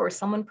yourself, or is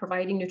someone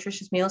providing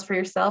nutritious meals for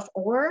yourself?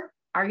 Or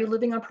are you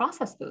living on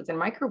processed foods and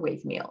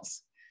microwave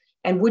meals?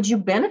 And would you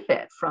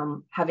benefit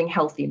from having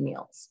healthy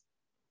meals?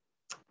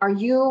 Are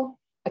you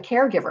a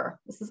caregiver?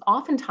 This is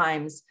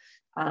oftentimes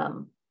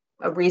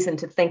a reason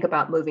to think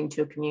about moving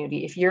to a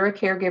community. If you're a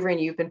caregiver and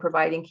you've been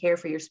providing care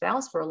for your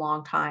spouse for a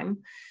long time,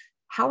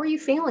 how are you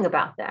feeling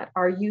about that?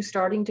 Are you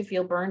starting to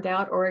feel burned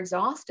out or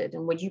exhausted?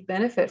 And would you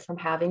benefit from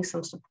having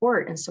some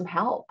support and some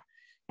help?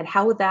 And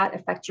how would that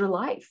affect your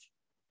life?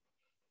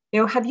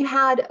 You know, have you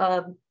had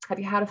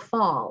a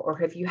fall, or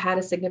have you had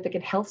a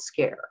significant health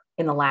scare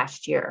in the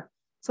last year?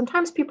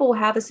 Sometimes people will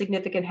have a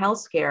significant health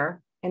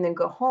scare and then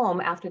go home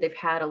after they've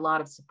had a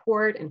lot of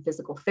support and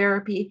physical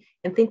therapy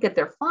and think that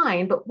they're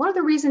fine. But one of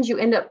the reasons you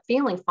end up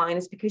feeling fine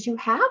is because you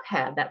have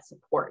had that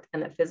support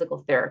and that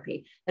physical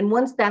therapy. And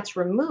once that's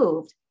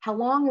removed, how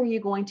long are you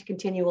going to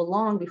continue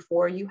along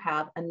before you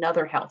have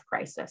another health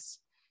crisis?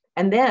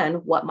 And then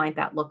what might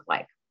that look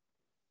like?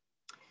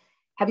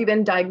 Have you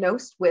been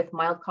diagnosed with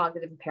mild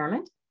cognitive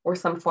impairment or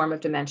some form of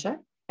dementia?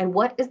 And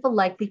what is the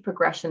likely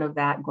progression of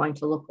that going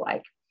to look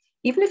like?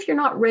 Even if you're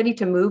not ready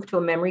to move to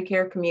a memory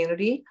care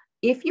community,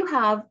 if you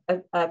have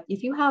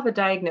a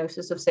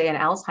diagnosis of, say, an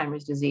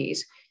Alzheimer's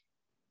disease,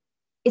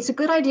 it's a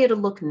good idea to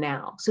look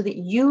now so that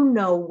you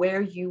know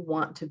where you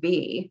want to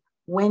be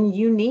when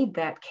you need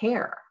that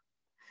care.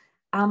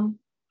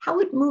 How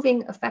would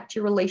moving affect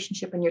your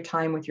relationship and your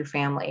time with your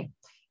family?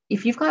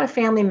 If you've got a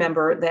family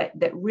member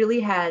that really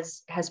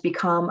has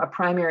become a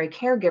primary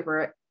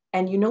caregiver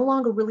and you no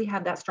longer really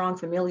have that strong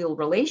familial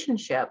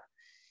relationship,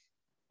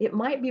 it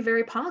might be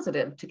very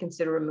positive to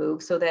consider a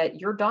move so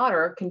that your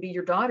daughter can be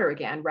your daughter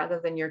again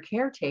rather than your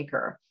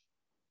caretaker,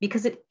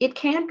 because it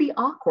can be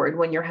awkward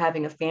when you're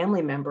having a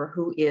family member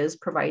who is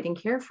providing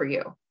care for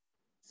you.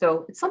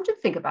 So it's something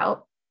to think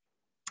about.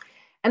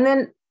 And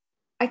then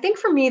I think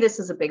for me, this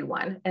is a big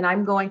one, and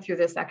I'm going through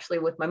this actually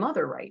with my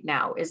mother right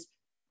now, is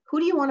who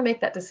do you want to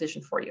make that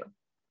decision for you?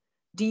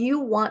 Do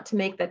you want to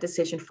make that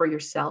decision for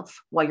yourself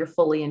while you're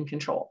fully in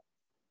control?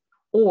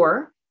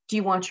 Or do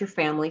you want your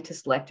family to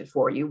select it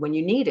for you when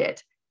you need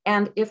it?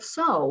 And if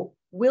so,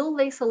 will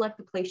they select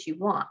the place you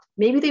want?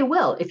 Maybe they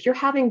will. If you're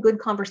having good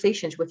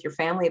conversations with your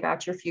family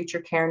about your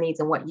future care needs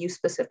and what you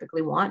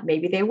specifically want,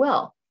 maybe they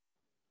will.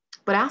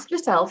 But ask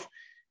yourself,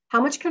 how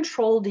much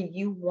control do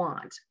you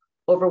want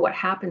over what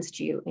happens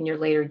to you in your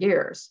later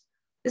years?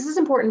 This is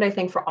important, I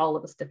think, for all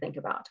of us to think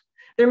about.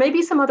 There may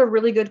be some other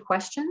really good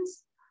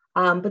questions,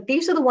 but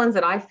these are the ones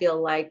that I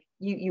feel like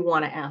you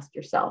want to ask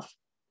yourself.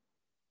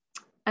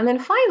 And then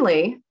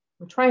finally,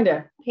 I'm trying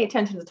to pay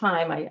attention to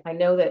time. I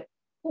know that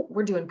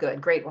we're doing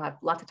good. Great. We'll have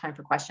lots of time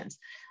for questions.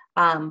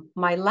 I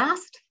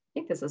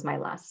think this is my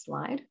last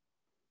slide.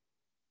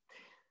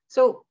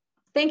 So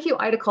thank you,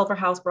 Ida Culver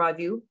House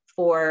Broadview,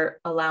 for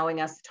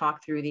allowing us to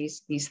talk through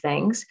these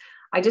things.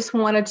 I just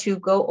wanted to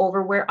go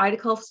over where Ida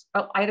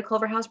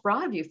Culver House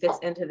Broadview fits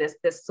into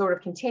this sort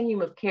of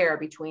continuum of care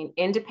between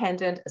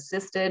independent,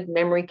 assisted,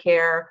 memory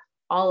care,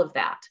 all of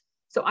that.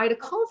 So Ida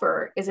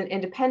Culver is an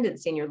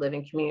independent senior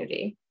living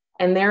community,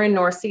 and they're in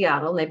North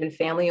Seattle. And they've been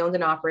family owned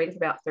and operated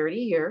for about 30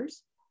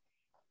 years.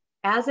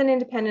 As an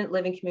independent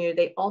living community,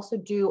 they also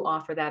do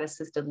offer that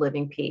assisted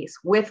living piece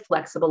with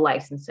flexible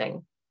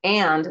licensing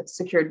and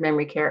secured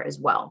memory care as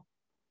well.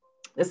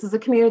 This is a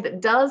community that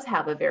does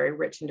have a very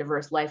rich and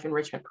diverse life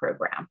enrichment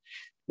program,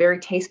 very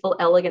tasteful,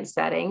 elegant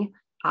setting,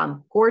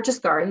 gorgeous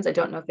gardens. I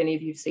don't know if any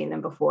of you have seen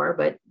them before,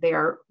 but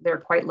they're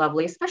quite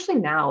lovely, especially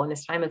now in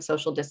this time of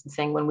social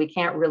distancing when we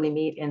can't really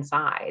meet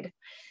inside.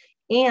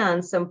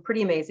 And some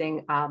pretty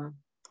amazing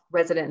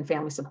resident and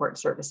family support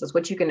services,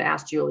 which you can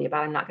ask Julie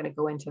about. I'm not going to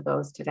go into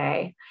those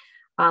today.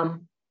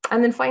 And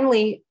then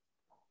finally,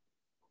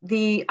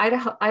 the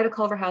Ida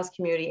Culver House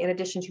community, in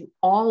addition to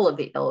all of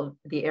the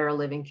Era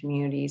Living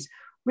communities,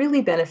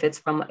 really benefits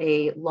from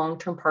a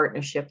long-term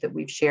partnership that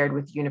we've shared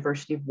with the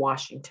University of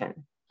Washington.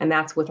 And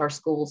that's with our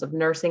schools of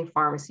nursing,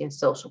 pharmacy, and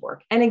social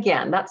work. And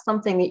again, that's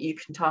something that you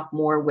can talk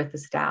more with the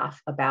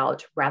staff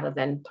about rather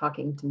than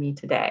talking to me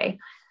today.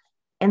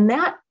 And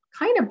that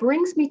kind of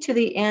brings me to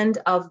the end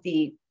of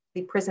the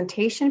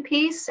presentation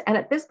piece. And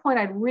at this point,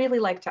 I'd really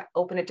like to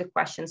open it to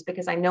questions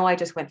because I know I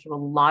just went through a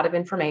lot of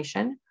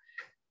information.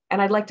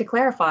 And I'd like to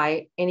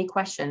clarify any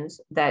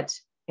questions that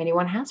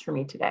anyone has for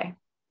me today.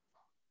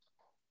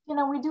 You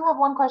know, we do have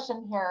one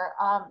question here.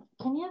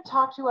 Can you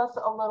talk to us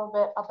a little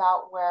bit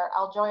about where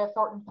Aljoya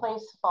Thornton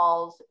Place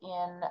falls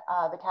in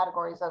the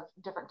categories of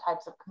different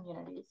types of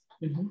communities?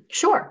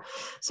 Sure.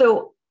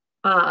 So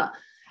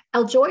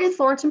Aljoya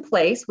Thornton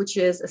Place, which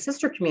is a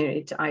sister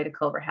community to Ida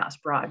Culver House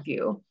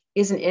Broadview,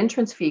 is an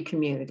entrance fee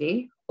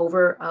community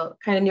over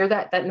kind of near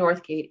that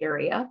Northgate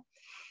area.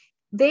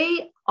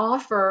 They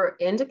offer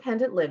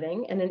independent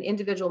living, and an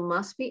individual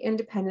must be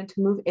independent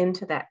to move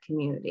into that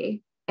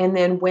community. And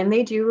then when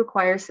they do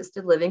require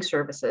assisted living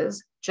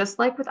services, just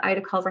like with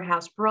Ida Culver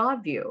House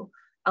Broadview,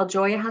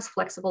 Aljoya has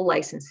flexible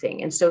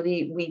licensing. And so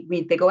they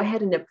go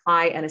ahead and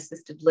apply an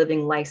assisted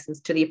living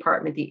license to the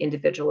apartment the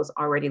individual is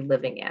already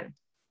living in.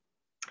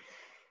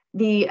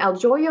 The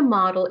Aljoya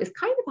model is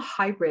kind of a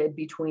hybrid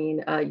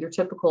between your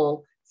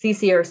typical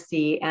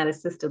CCRC and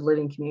assisted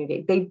living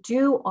community. They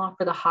do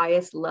offer the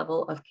highest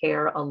level of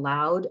care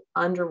allowed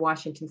under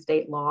Washington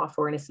state law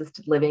for an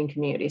assisted living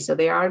community. So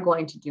they are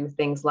going to do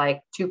things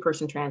like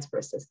 2-person transfer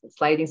assistance,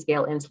 sliding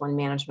scale insulin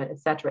management, et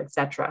cetera, et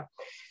cetera.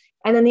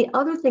 And then the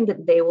other thing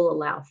that they will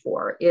allow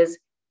for is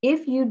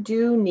if you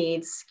do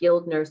need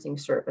skilled nursing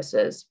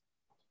services,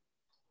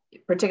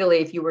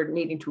 particularly if you were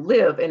needing to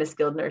live in a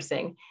skilled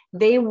nursing,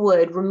 they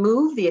would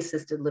remove the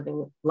assisted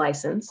living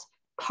license,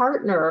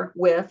 partner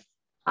with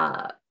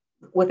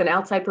an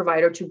outside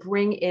provider to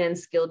bring in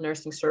skilled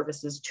nursing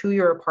services to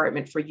your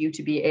apartment for you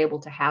to be able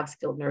to have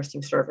skilled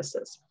nursing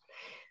services.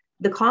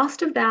 The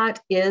cost of that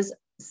is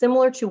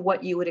similar to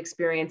what you would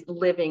experience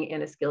living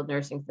in a skilled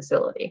nursing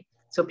facility.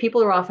 So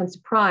people are often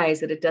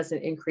surprised that it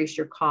doesn't increase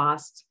your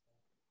costs,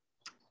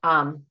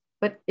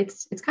 but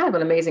it's kind of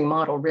an amazing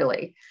model,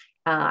 really.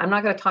 I'm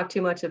not going to talk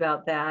too much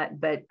about that,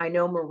 but I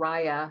know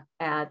Mariah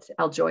at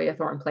Aljoya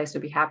Thornton Place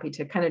would be happy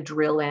to kind of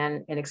drill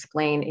in and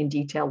explain in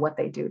detail what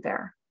they do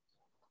there.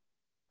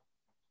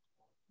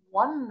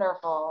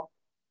 Wonderful.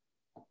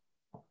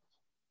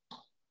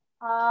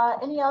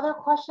 Any other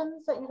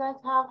questions that you guys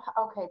have?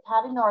 Okay,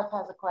 Patty North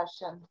has a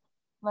question.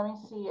 Let me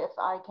see if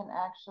I can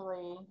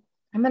actually.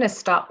 I'm going to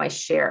stop my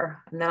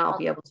share and then I'll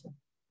be able to.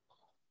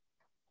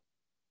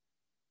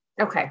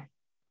 Okay.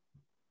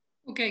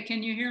 Okay,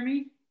 can you hear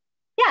me?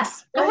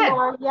 Yes, go ahead.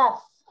 Yes.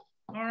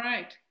 All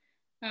right.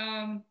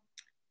 I'm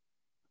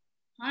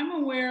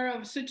aware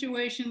of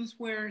situations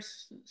where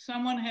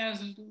someone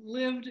has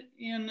lived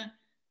in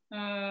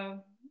a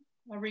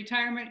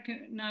retirement,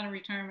 not a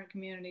retirement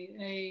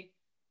community,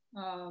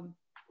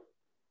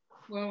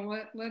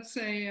 let's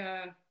say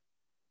a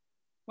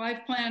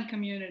life plan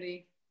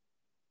community,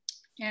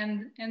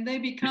 and they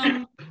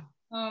become,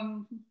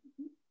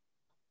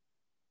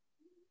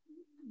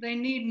 they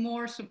need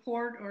more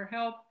support or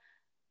help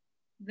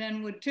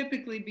than would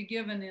typically be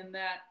given in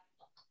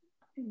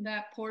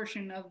that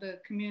portion of the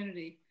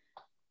community.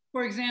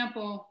 For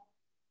example,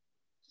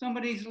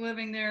 somebody's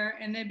living there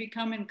and they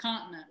become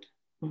incontinent.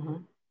 Mm-hmm.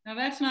 Now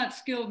that's not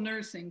skilled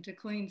nursing to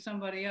clean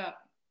somebody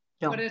up,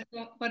 no.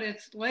 but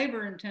it's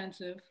labor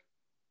intensive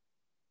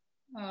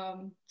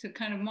to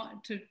kind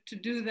of to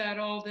do that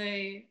all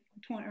day,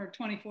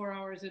 24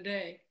 hours a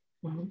day.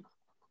 Mm-hmm.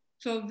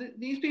 So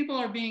these people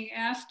are being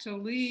asked to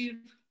leave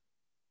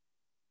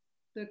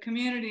the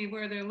community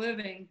where they're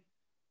living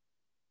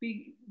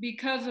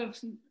because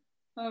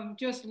of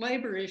just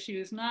labor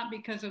issues, not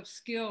because of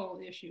skill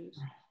issues.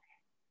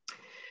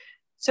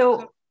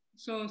 So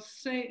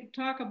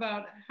talk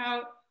about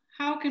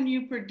how can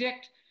you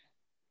predict,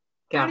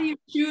 how do you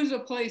choose a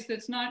place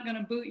that's not going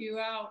to boot you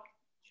out?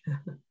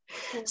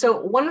 So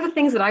one of the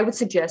things that I would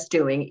suggest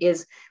doing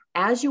is,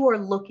 as you are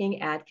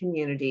looking at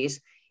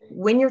communities,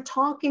 when you're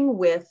talking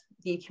with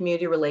the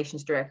community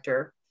relations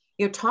director,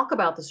 talk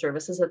about the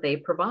services that they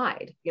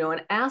provide,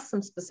 and ask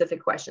some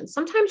specific questions.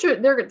 Sometimes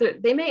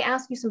they may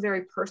ask you some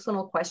very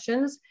personal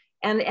questions,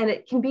 and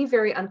it can be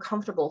very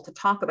uncomfortable to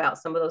talk about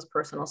some of those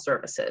personal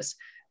services.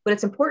 But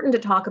it's important to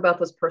talk about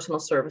those personal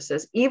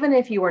services, even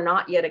if you are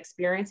not yet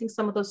experiencing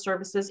some of those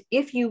services.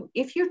 If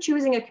you're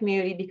choosing a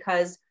community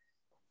because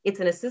it's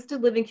an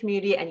assisted living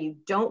community and you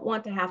don't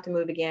want to have to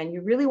move again,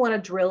 you really want to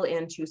drill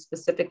into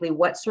specifically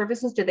what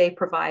services do they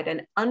provide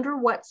and under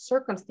what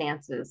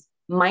circumstances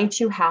might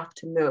you have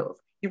to move.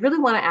 You really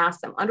want to ask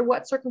them, under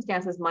what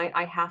circumstances might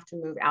I have to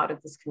move out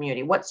of this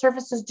community? What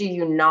services do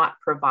you not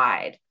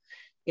provide?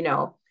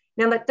 Now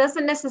that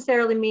doesn't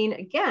necessarily mean,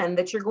 again,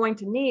 that you're going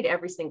to need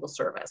every single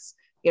service.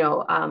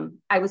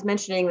 I was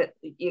mentioning that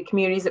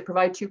communities that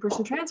provide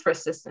 2-person transfer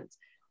assistance,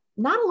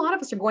 not a lot of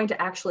us are going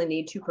to actually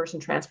need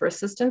 2-person transfer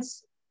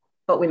assistance,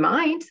 but we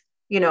might.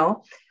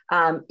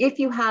 If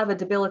you have a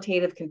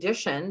debilitative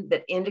condition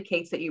that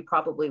indicates that you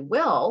probably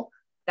will,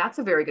 that's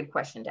a very good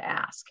question to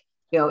ask.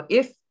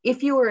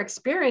 If you are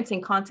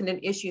experiencing continence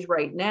issues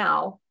right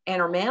now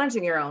and are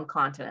managing your own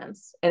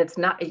continence, and it's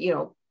not,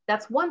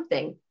 that's one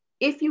thing.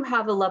 If you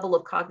have a level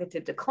of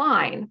cognitive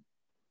decline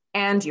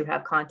and you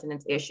have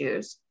continence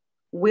issues,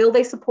 will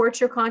they support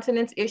your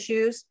continence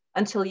issues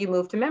until you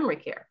move to memory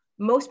care?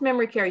 Most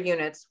memory care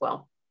units,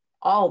 well,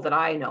 all that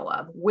I know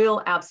of,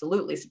 will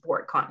absolutely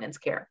support continence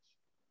care.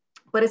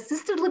 But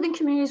assisted living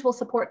communities will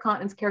support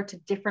continence care to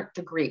different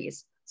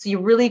degrees. So you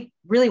really,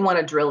 really want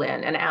to drill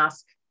in and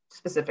ask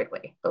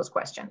specifically those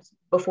questions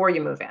before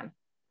you move in.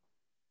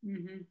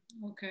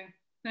 Okay,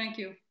 thank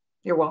you.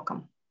 You're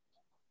welcome.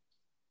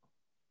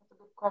 That's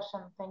a good question.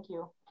 Thank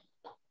you.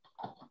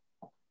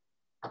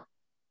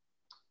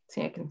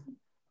 See, I can.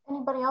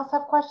 Anybody else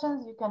have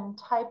questions? You can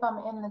type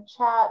them in the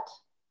chat.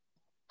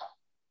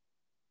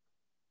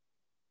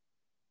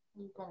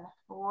 You can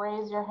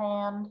raise your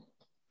hand.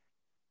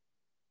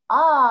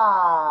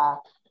 Ah,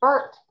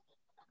 Bert.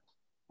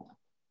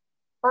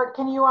 Bert,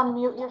 can you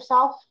unmute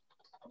yourself?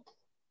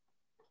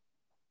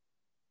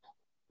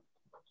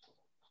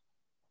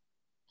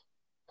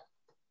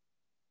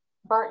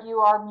 Bert, you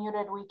are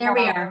muted. There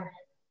we are.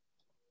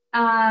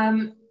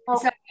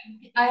 So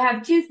I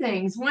have two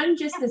things. One,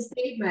 just a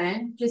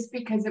statement, just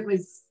because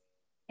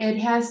it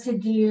has to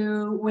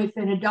do with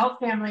an adult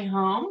family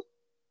home.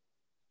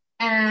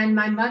 And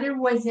my mother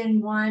was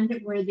in one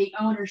where the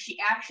owner, she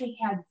actually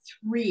had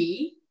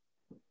 3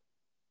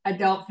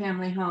 adult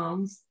family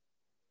homes,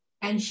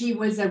 and she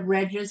was a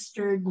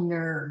registered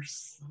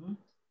nurse.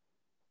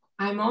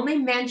 I'm only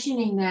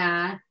mentioning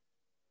that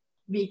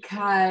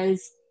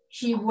because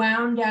she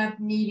wound up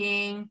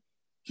needing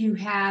to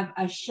have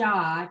a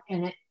shot,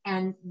 and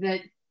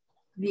that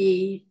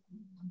the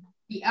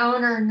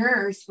owner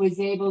nurse was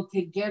able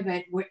to give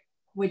it,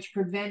 which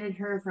prevented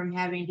her from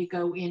having to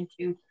go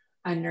into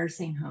a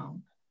nursing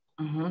home.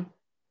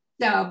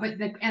 So, but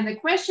the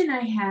question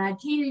I had,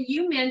 Tina,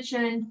 you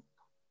mentioned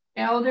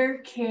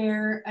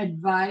Eldercare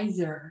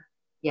Advisor.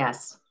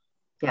 Yes.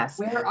 Yes.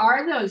 Where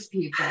are those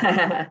people?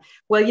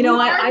 Well, you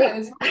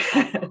know,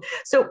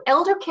 so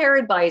elder care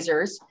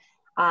advisors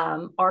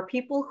are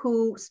people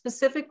who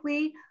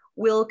specifically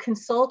will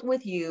consult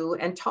with you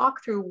and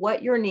talk through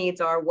what your needs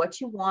are,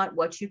 what you want,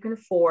 what you can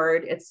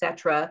afford,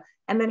 etc.,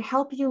 and then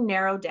help you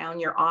narrow down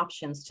your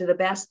options to the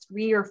best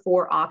 3 or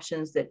 4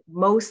 options that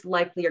most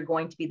likely are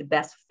going to be the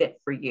best fit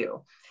for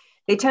you.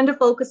 They tend to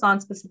focus on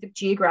specific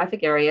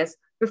geographic areas.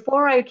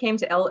 Before I came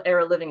to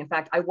Era Living, in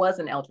fact, I was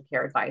an elder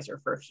care advisor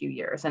for a few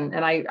years. And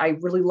I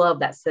really love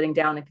that, sitting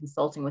down and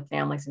consulting with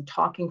families and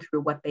talking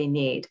through what they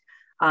need.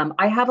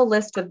 I have a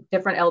list of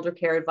different elder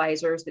care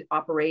advisors that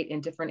operate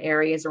in different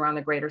areas around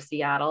the greater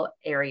Seattle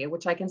area,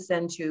 which I can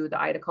send to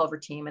the Ida Culver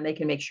team, and they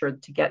can make sure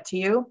to get to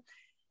you.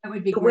 That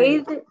would be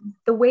great.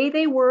 The way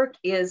they work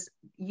is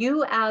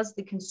you as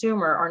the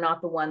consumer are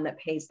not the one that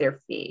pays their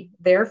fee.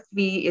 Their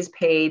fee is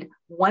paid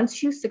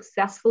once you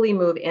successfully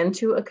move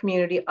into a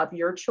community of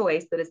your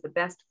choice that is the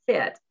best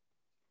fit.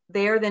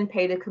 They are then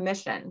paid a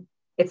commission.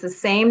 It's the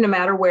same no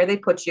matter where they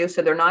put you.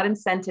 So they're not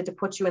incented to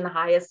put you in the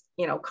highest,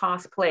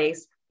 cost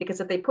place, because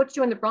if they put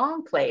you in the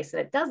wrong place and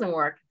it doesn't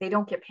work, they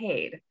don't get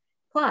paid.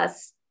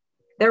 Plus,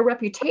 their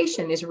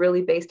reputation is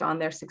really based on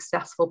their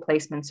successful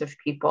placements of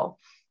people.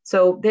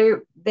 So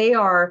they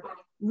are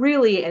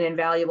really an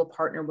invaluable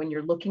partner when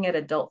you're looking at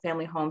adult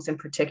family homes in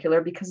particular,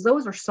 because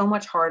those are so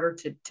much harder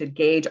to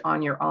gauge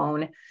on your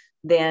own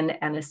than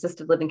an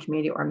assisted living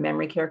community or a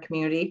memory care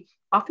community.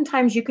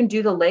 Oftentimes you can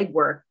do the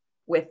legwork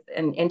with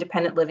an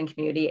independent living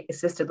community,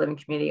 assisted living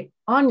community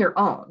on your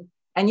own.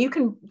 And you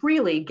can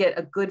really get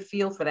a good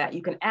feel for that.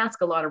 You can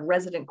ask a lot of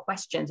resident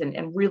questions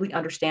and really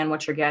understand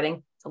what you're getting.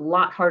 It's a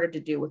lot harder to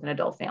do with an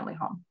adult family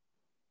home.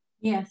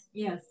 Yes,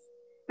 yes.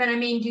 But I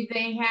mean, do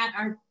they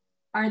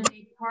are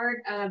they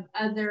part of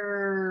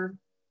other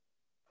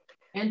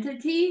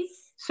entities?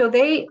 So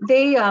they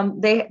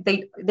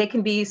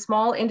can be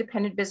small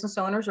independent business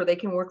owners, or they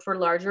can work for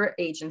larger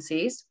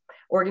agencies,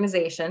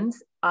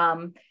 organizations.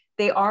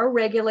 They are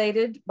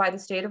regulated by the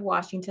state of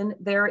Washington.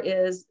 There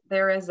is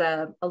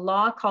a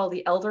law called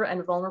the Elder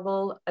and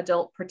Vulnerable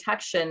Adult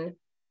Protection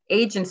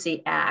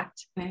Agency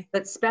Act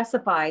that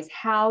specifies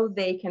how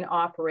they can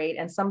operate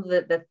and some of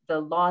the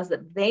laws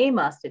that they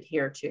must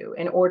adhere to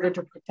in order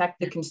to protect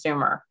the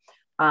consumer.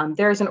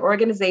 There's an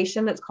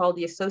organization that's called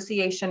the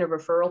Association of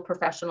Referral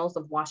Professionals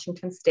of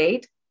Washington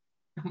State.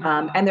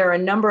 And there are a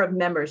number of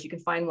members. You can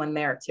find one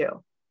there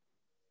too.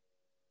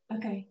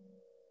 Okay,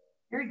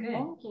 very good.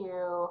 Thank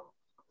you.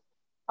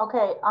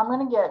 Okay, I'm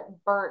gonna get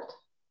Bert.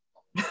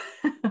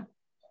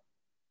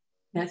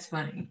 That's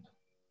funny.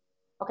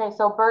 Okay,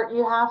 so Bert,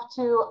 you have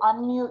to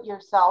unmute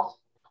yourself.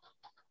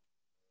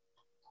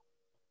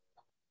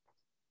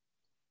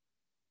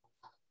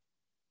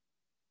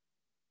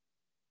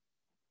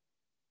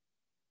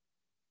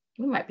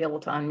 You might be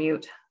able to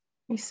unmute.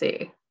 Let me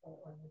see.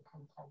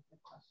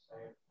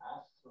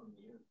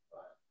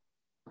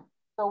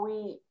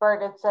 So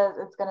Bert, it says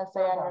it's gonna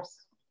say on your.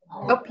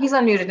 Oh, he's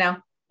unmuted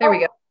now. There we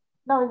go.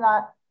 No, he's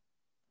not.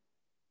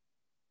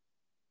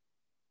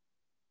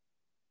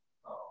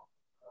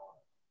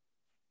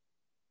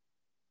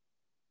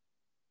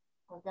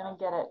 We're gonna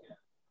get it.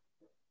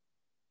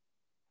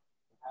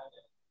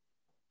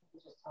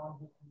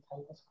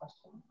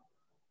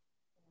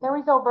 There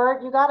we go,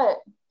 Bert. You got it.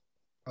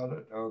 Got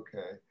it.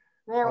 Okay.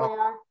 There we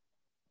are.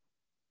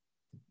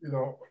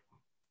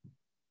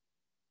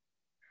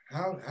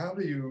 How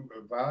do you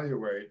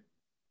evaluate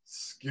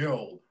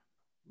skilled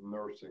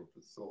nursing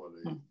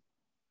facilities?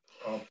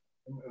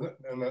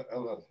 And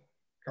the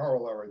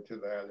corollary to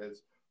that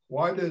is,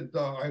 Why did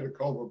Ida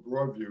Culver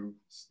Broadview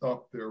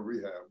stop their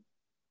rehab?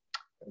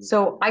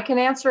 So I can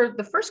answer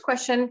the first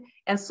question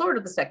and sort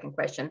of the second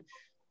question.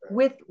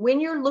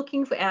 When you're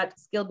looking at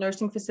skilled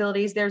nursing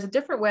facilities, there's a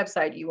different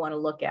website you want to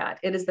look at.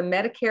 It is the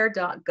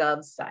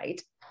Medicare.gov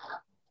site.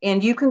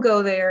 And you can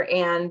go there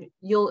and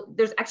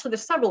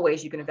there's several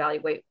ways you can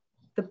evaluate.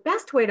 The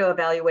best way to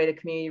evaluate a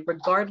community,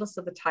 regardless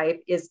of the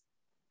type, is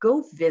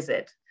go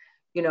visit.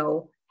 You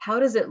know, how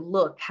does it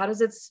look? How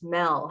does it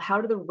smell? How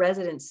do the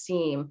residents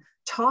seem?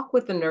 Talk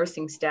with the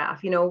nursing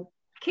staff, you know,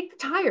 kick the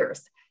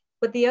tires.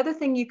 But the other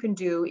thing you can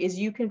do is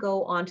you can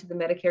go onto the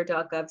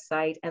Medicare.gov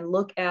site and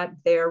look at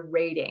their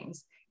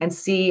ratings and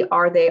see,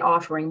 are they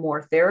offering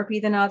more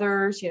therapy than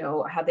others? You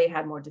know, have they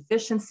had more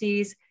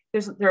deficiencies?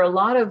 There are a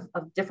lot of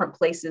different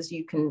places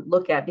you can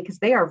look at because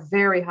they are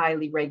very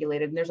highly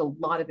regulated and there's a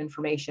lot of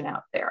information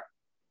out there.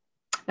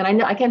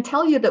 And I can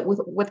tell you that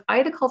with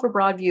Ida Culver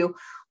Broadview,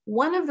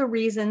 one of the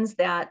reasons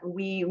that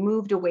we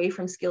moved away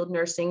from skilled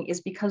nursing is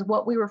because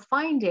what we were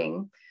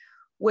finding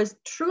was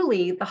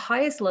truly the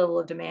highest level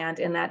of demand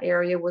in that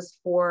area was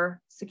for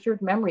secured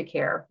memory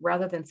care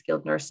rather than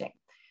skilled nursing.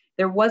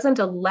 There wasn't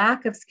a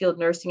lack of skilled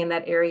nursing in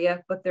that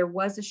area, but there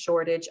was a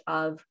shortage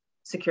of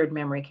secured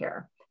memory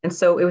care. And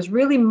so it was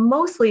really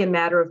mostly a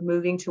matter of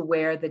moving to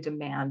where the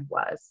demand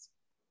was.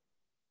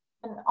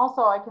 And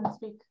also I can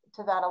speak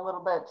to that a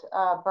little bit,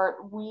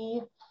 Bert.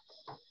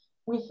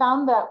 We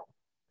found that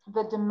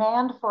the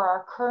demand for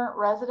our current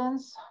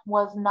residents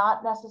was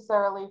not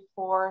necessarily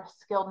for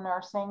skilled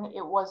nursing.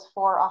 It was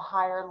for a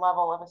higher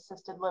level of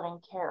assisted living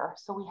care.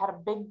 So we had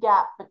a big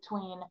gap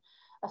between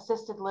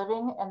assisted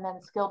living and then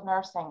skilled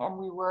nursing, and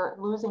we were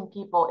losing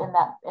people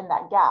in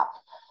that gap.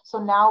 So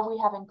now we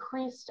have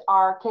increased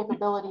our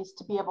capabilities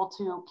to be able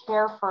to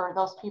care for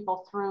those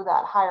people through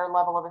that higher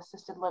level of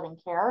assisted living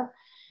care.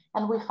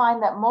 And we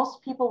find that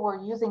most people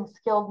were using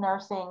skilled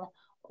nursing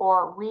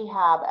or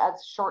rehab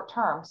as short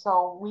term.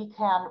 So we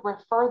can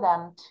refer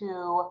them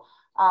to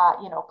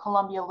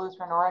Columbia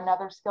Lutheran or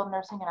another skilled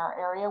nursing in our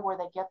area where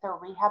they get their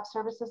rehab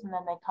services and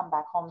then they come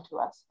back home to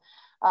us.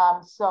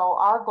 So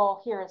our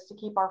goal here is to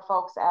keep our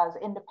folks as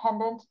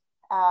independent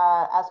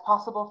as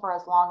possible for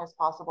as long as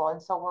possible.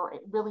 And so we're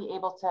really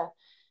able to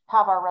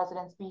have our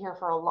residents be here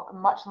for a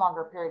much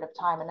longer period of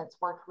time, and it's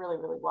worked really,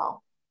 really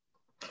well.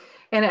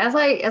 And as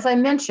I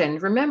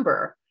mentioned,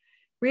 remember,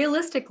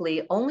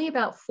 realistically, only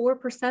about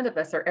 4% of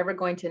us are ever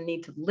going to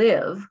need to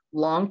live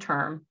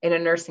long-term in a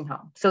nursing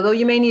home. So though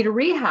you may need a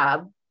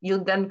rehab,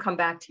 you'll then come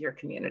back to your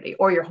community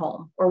or your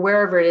home or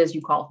wherever it is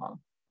you call home.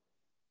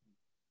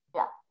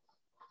 Yeah.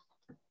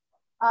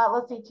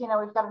 Let's see, Tina,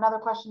 we've got another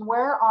question.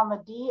 Where on the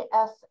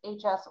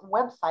DSHS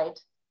website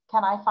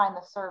can I find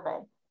the survey?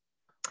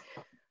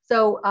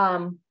 So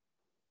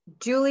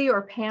Julie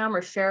or Pam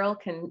or Cheryl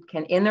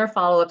can in their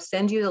follow-up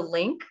send you the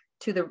link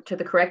to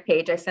the correct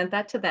page. I sent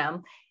that to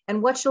them.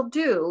 And what you'll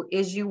do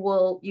is you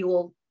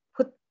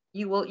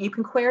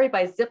can query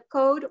by zip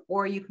code,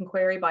 or you can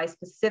query by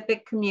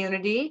specific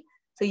community.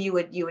 So you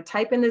would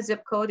type in the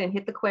zip code and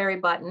hit the query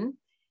button,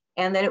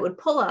 and then it would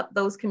pull up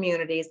those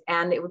communities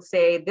and it would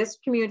say, this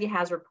community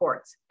has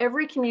reports.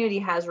 Every community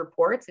has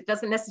reports. It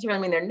doesn't necessarily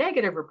mean they're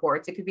negative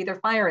reports. It could be their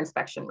fire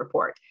inspection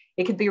report.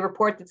 It could be a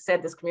report that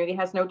said this community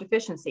has no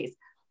deficiencies.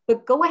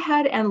 But go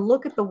ahead and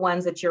look at the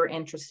ones that you're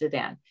interested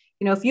in.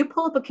 You know, if you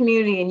pull up a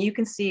community and you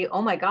can see,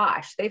 oh my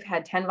gosh, they've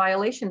had 10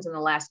 violations in the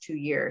last 2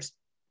 years,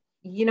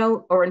 you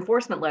know, or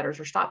enforcement letters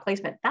or stop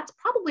placement, that's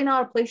probably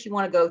not a place you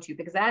want to go to,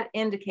 because that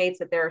indicates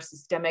that there are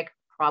systemic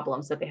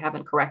problems that they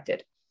haven't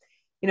corrected.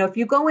 You know, if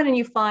you go in and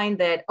you find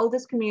that, oh,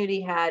 this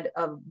community had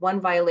one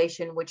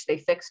violation which they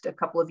fixed a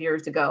couple of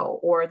years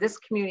ago, or this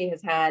community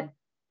has had,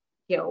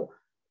 you know,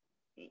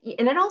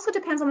 and it also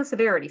depends on the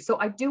severity. So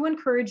I do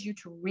encourage you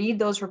to read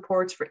those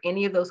reports for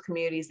any of those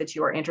communities that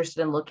you are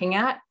interested in looking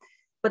at,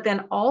 but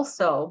then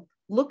also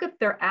look at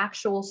their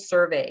actual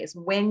surveys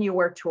when you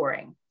are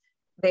touring.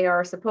 They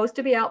are supposed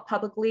to be out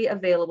publicly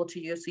available to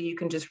you, so you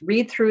can just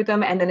read through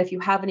them. And then if you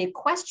have any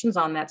questions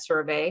on that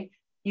survey,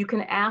 you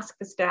can ask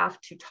the staff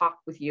to talk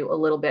with you a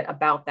little bit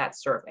about that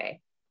survey.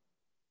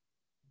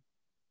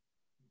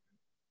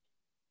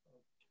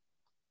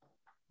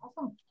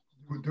 Awesome.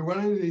 Do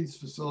any of these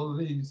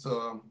facilities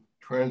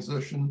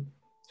transition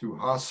to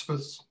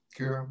hospice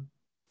care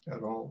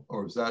at all,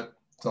 or is that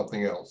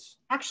something else?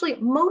 Actually,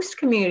 most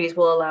communities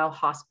will allow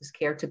hospice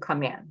care to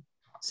come in.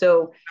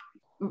 So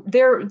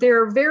there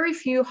are very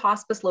few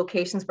hospice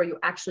locations where you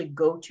actually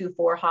go to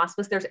for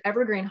hospice. There's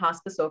Evergreen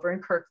Hospice over in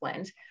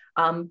Kirkland,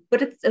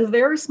 but it's a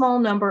very small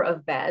number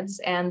of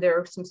beds, and there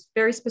are some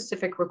very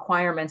specific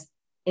requirements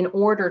in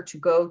order to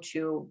go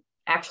to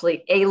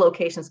actually a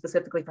location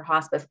specifically for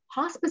hospice.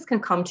 Hospice can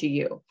come to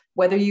you,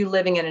 whether you're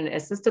living in an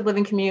assisted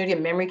living community, a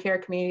memory care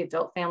community,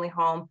 adult family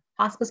home,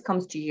 hospice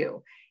comes to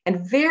you.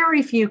 And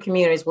very few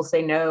communities will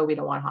say, no, we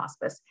don't want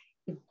hospice.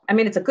 I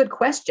mean, it's a good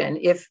question.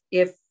 If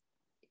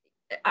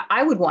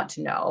I would want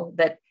to know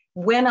that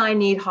when I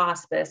need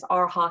hospice,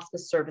 are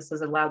hospice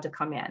services allowed to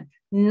come in?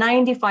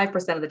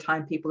 95% of the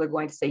time, people are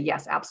going to say,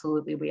 yes,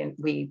 absolutely,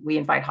 we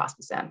invite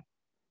hospice in.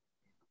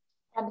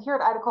 And here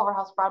at Ida Culver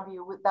House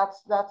Broadview,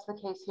 that's the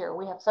case here.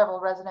 We have several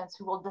residents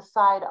who will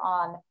decide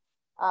on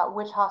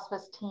which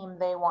hospice team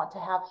they want to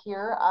have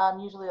here.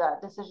 Usually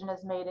that decision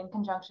is made in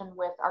conjunction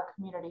with our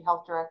community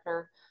health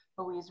director,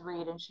 Louise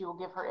Reed, and she will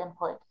give her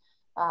input.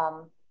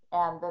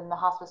 And then the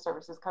hospice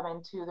services come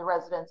into the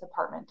resident's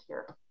apartment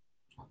here.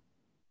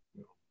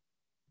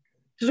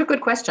 Those are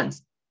good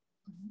questions.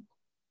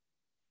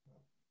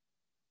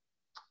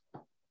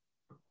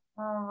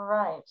 All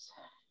right.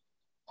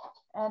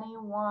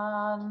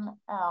 Anyone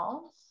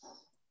else?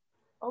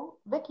 Oh,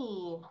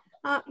 Vicki.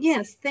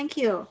 Yes, thank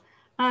you.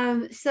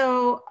 What's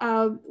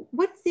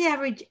the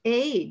average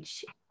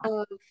age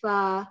of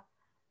a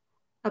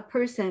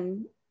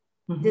person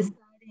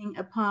deciding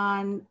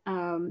upon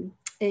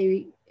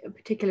a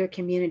particular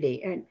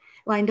community? And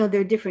well, I know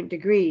there are different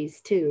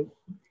degrees too.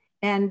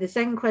 And the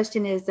second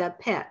question is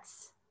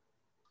pets.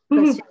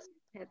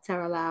 Pets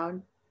are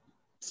allowed.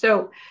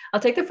 So I'll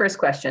take the first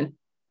question.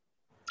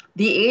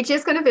 The age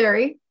is going to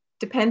vary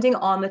depending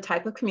on the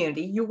type of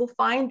community. You will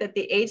find that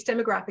the age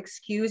demographic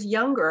skews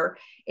younger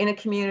in a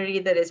community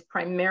that is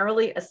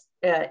primarily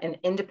an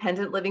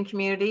independent living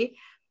community,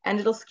 and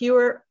it'll skew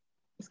a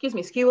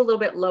little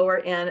bit lower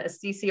in a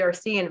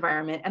CCRC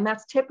environment. And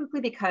that's typically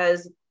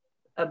because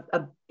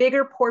a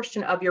bigger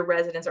portion of your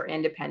residents are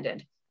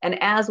independent. And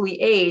as we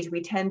age,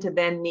 we tend to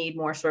then need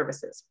more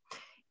services.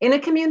 In a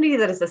community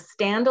that is a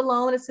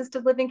standalone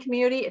assisted living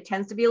community, it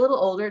tends to be a little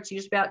older. It's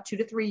usually about 2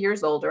 to 3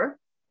 years older.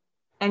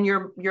 And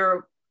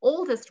your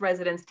oldest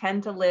residents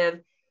tend to live,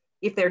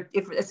 if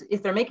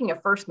they're making a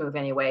first move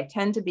anyway,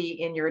 tend to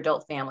be in your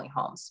adult family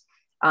homes.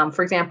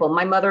 For example,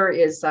 my mother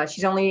is,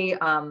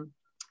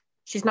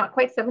 she's not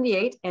quite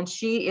 78, and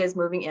she is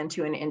moving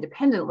into an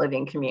independent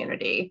living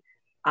community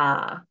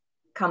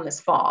come this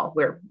fall.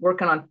 We're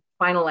working on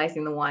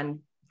finalizing the one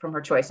from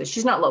her choices.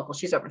 She's not local,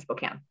 she's over in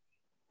Spokane.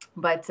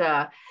 But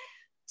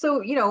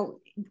so, you know,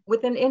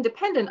 with an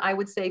independent, I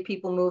would say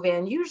people move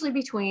in usually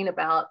between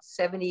about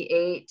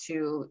 78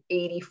 to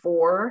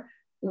 84.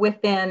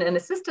 Within an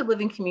assisted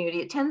living community,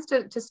 it tends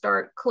to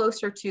start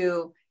closer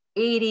to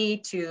 80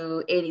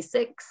 to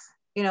 86,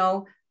 you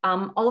know,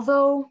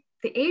 although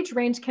the age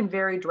range can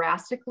vary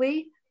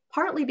drastically,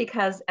 partly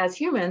because as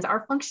humans,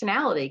 our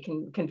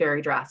functionality can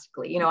vary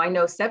drastically. You know, I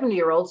know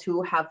 70-year-olds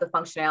who have the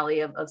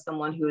functionality of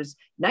someone who's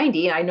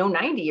 90, and I know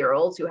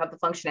 90-year-olds who have the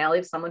functionality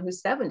of someone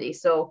who's 70.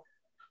 So,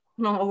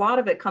 you know, a lot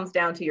of it comes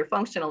down to your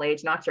functional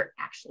age, not your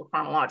actual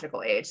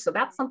chronological age. So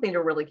that's something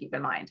to really keep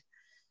in mind.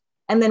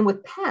 And then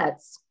with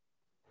pets,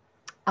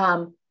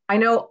 I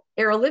know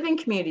Era Living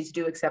communities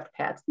do accept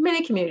pets.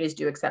 Many communities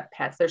do accept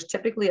pets. There's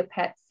typically a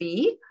pet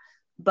fee,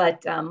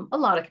 but a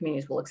lot of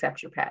communities will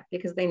accept your pet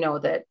because they know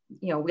that,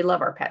 you know, we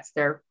love our pets.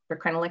 They're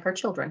kind of like our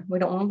children. We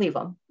don't want to leave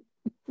them.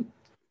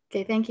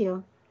 Okay, thank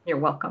you. You're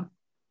welcome.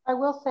 I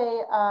will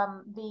say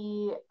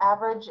the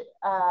average,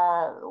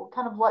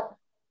 kind of what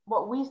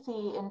we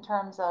see in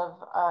terms of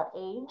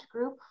age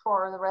group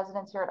for the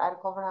residents here at Ida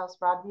Culver House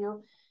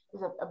Broadview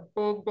is a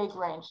big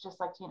range, just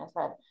like Tina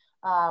said.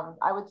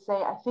 I would say,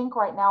 I think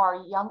right now our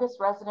youngest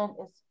resident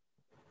is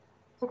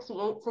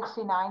 68,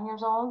 69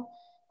 years old.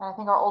 And I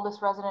think our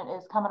oldest resident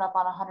is coming up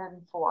on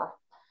 104.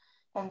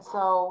 And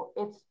so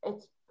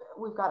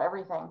we've got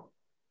everything,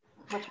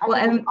 which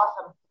I think is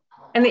awesome.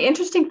 And the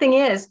interesting thing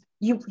is,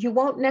 you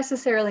won't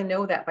necessarily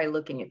know that by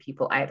looking at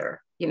people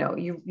either. You know,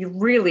 you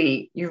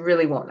really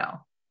won't know.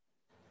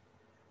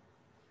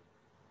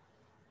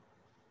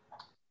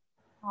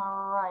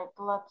 All right,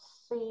 let's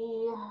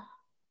see.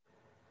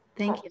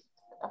 Thank you.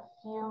 A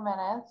few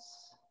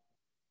minutes.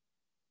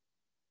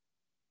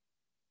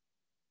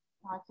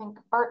 I think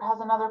Bert has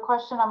another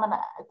question.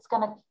 It's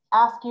gonna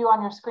ask you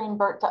on your screen,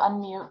 Bert, to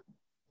unmute.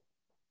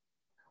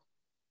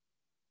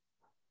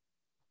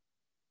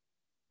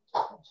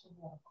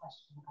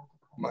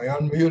 Am I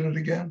unmuted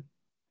again?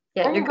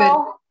 Yeah, there you're you good.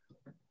 Go.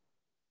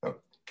 Oh,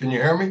 can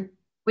you hear me?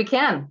 We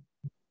can.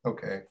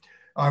 Okay.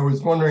 I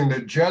was wondering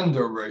the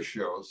gender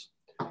ratios.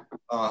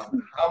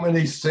 How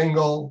many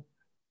single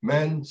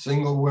men,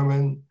 single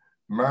women,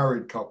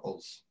 married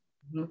couples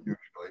usually?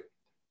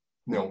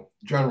 You know,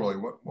 generally,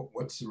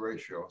 what's the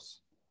ratios?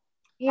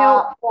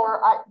 Go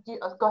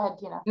ahead,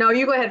 Tina. No,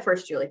 you go ahead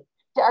first, Julie.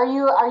 Are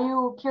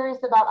you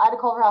curious about Ida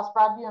Culver House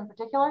Broadview in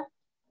particular?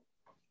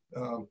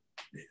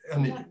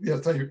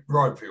 Yes,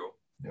 Broadview.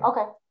 Yeah.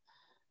 Okay.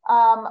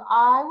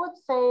 I would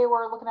say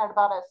we're looking at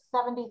about a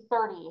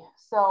 70-30.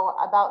 So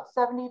about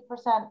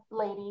 70%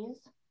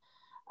 ladies,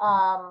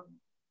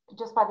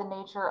 just by the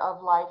nature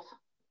of life.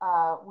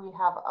 We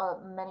have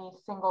many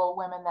single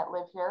women that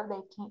live here.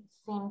 They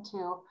seem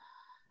to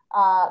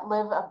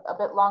live a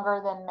bit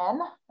longer than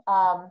men.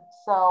 And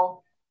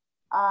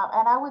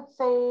I would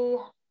say,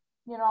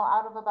 you know,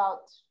 out of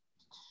about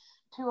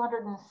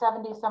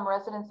 270 some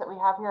residents that we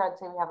have here, I'd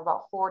say we have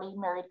about 40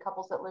 married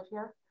couples that live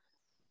here.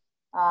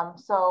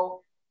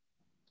 So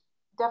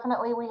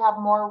definitely we have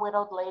more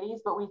widowed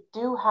ladies, but we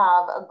do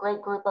have a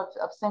great group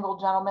of single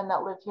gentlemen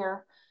that live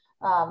here.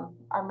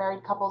 Our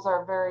married couples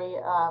are very,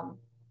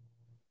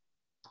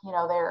 you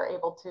know, they're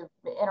able to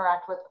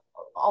interact with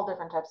all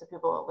different types of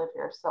people that live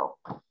here. So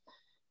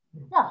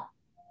yeah,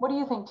 what do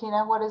you think,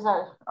 Tina? What is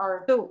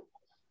our so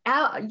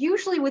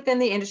usually within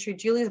the industry,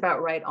 Julie's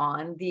about right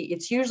on.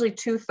 It's usually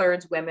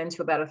 2/3 women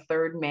to about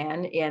 1/3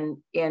 men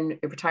in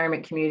a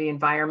retirement community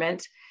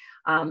environment.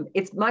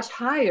 It's much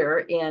higher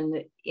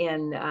in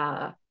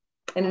an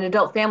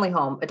adult family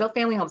home. Adult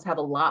family homes have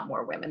a lot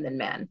more women than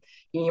men.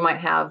 You might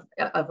have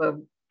of a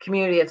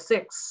community of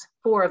 6,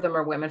 4 of them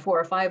are women, 4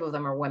 or 5 of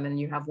them are women, and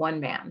you have 1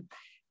 man.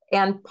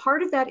 And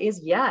part of that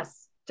is,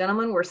 yes,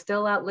 gentlemen, we're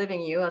still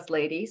outliving you as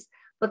ladies.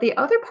 But the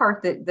other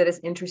part that is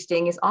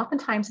interesting is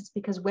oftentimes it's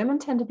because women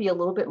tend to be a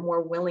little bit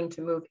more willing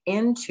to move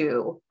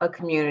into a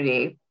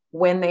community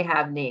when they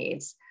have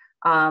needs.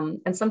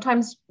 And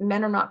sometimes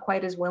men are not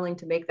quite as willing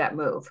to make that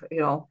move.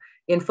 You know,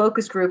 in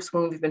focus groups,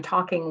 when we've been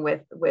talking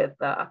with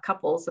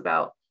couples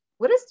about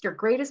what is your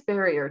greatest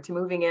barrier to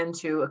moving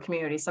into a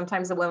community,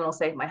 sometimes the women will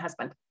say, my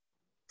husband.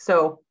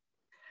 So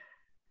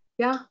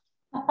yeah,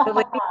 the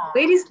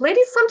ladies,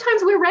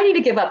 sometimes we're ready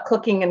to give up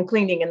cooking and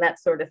cleaning and that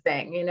sort of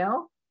thing, you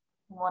know?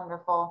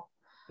 Wonderful.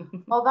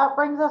 Well, that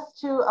brings us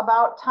to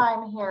about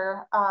time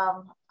here.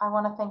 I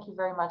want to thank you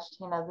very much,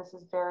 Tina. This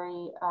is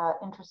very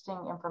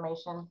interesting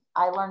information.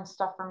 I learn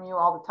stuff from you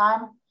all the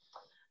time,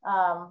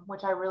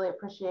 which I really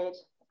appreciate.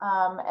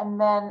 And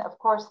then, of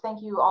course,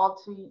 thank you all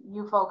to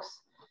you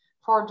folks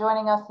for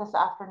joining us this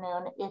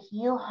afternoon. If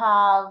you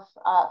have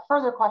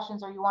further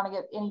questions or you want to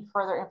get any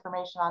further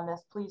information on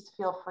this, please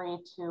feel free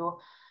to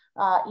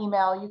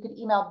email. You could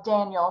email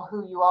Daniel,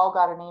 who you all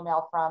got an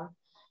email from,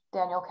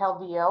 Daniel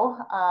Calvillo,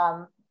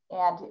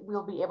 and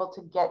we'll be able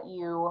to get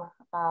you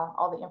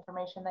all the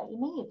information that you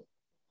need.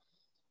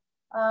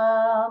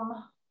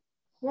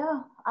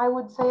 Yeah, I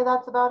would say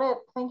that's about it.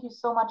 Thank you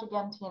so much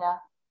again, Tina.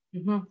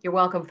 You're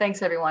welcome.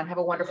 Thanks, everyone. Have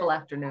a wonderful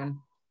afternoon.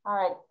 All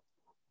right.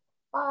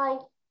 Bye.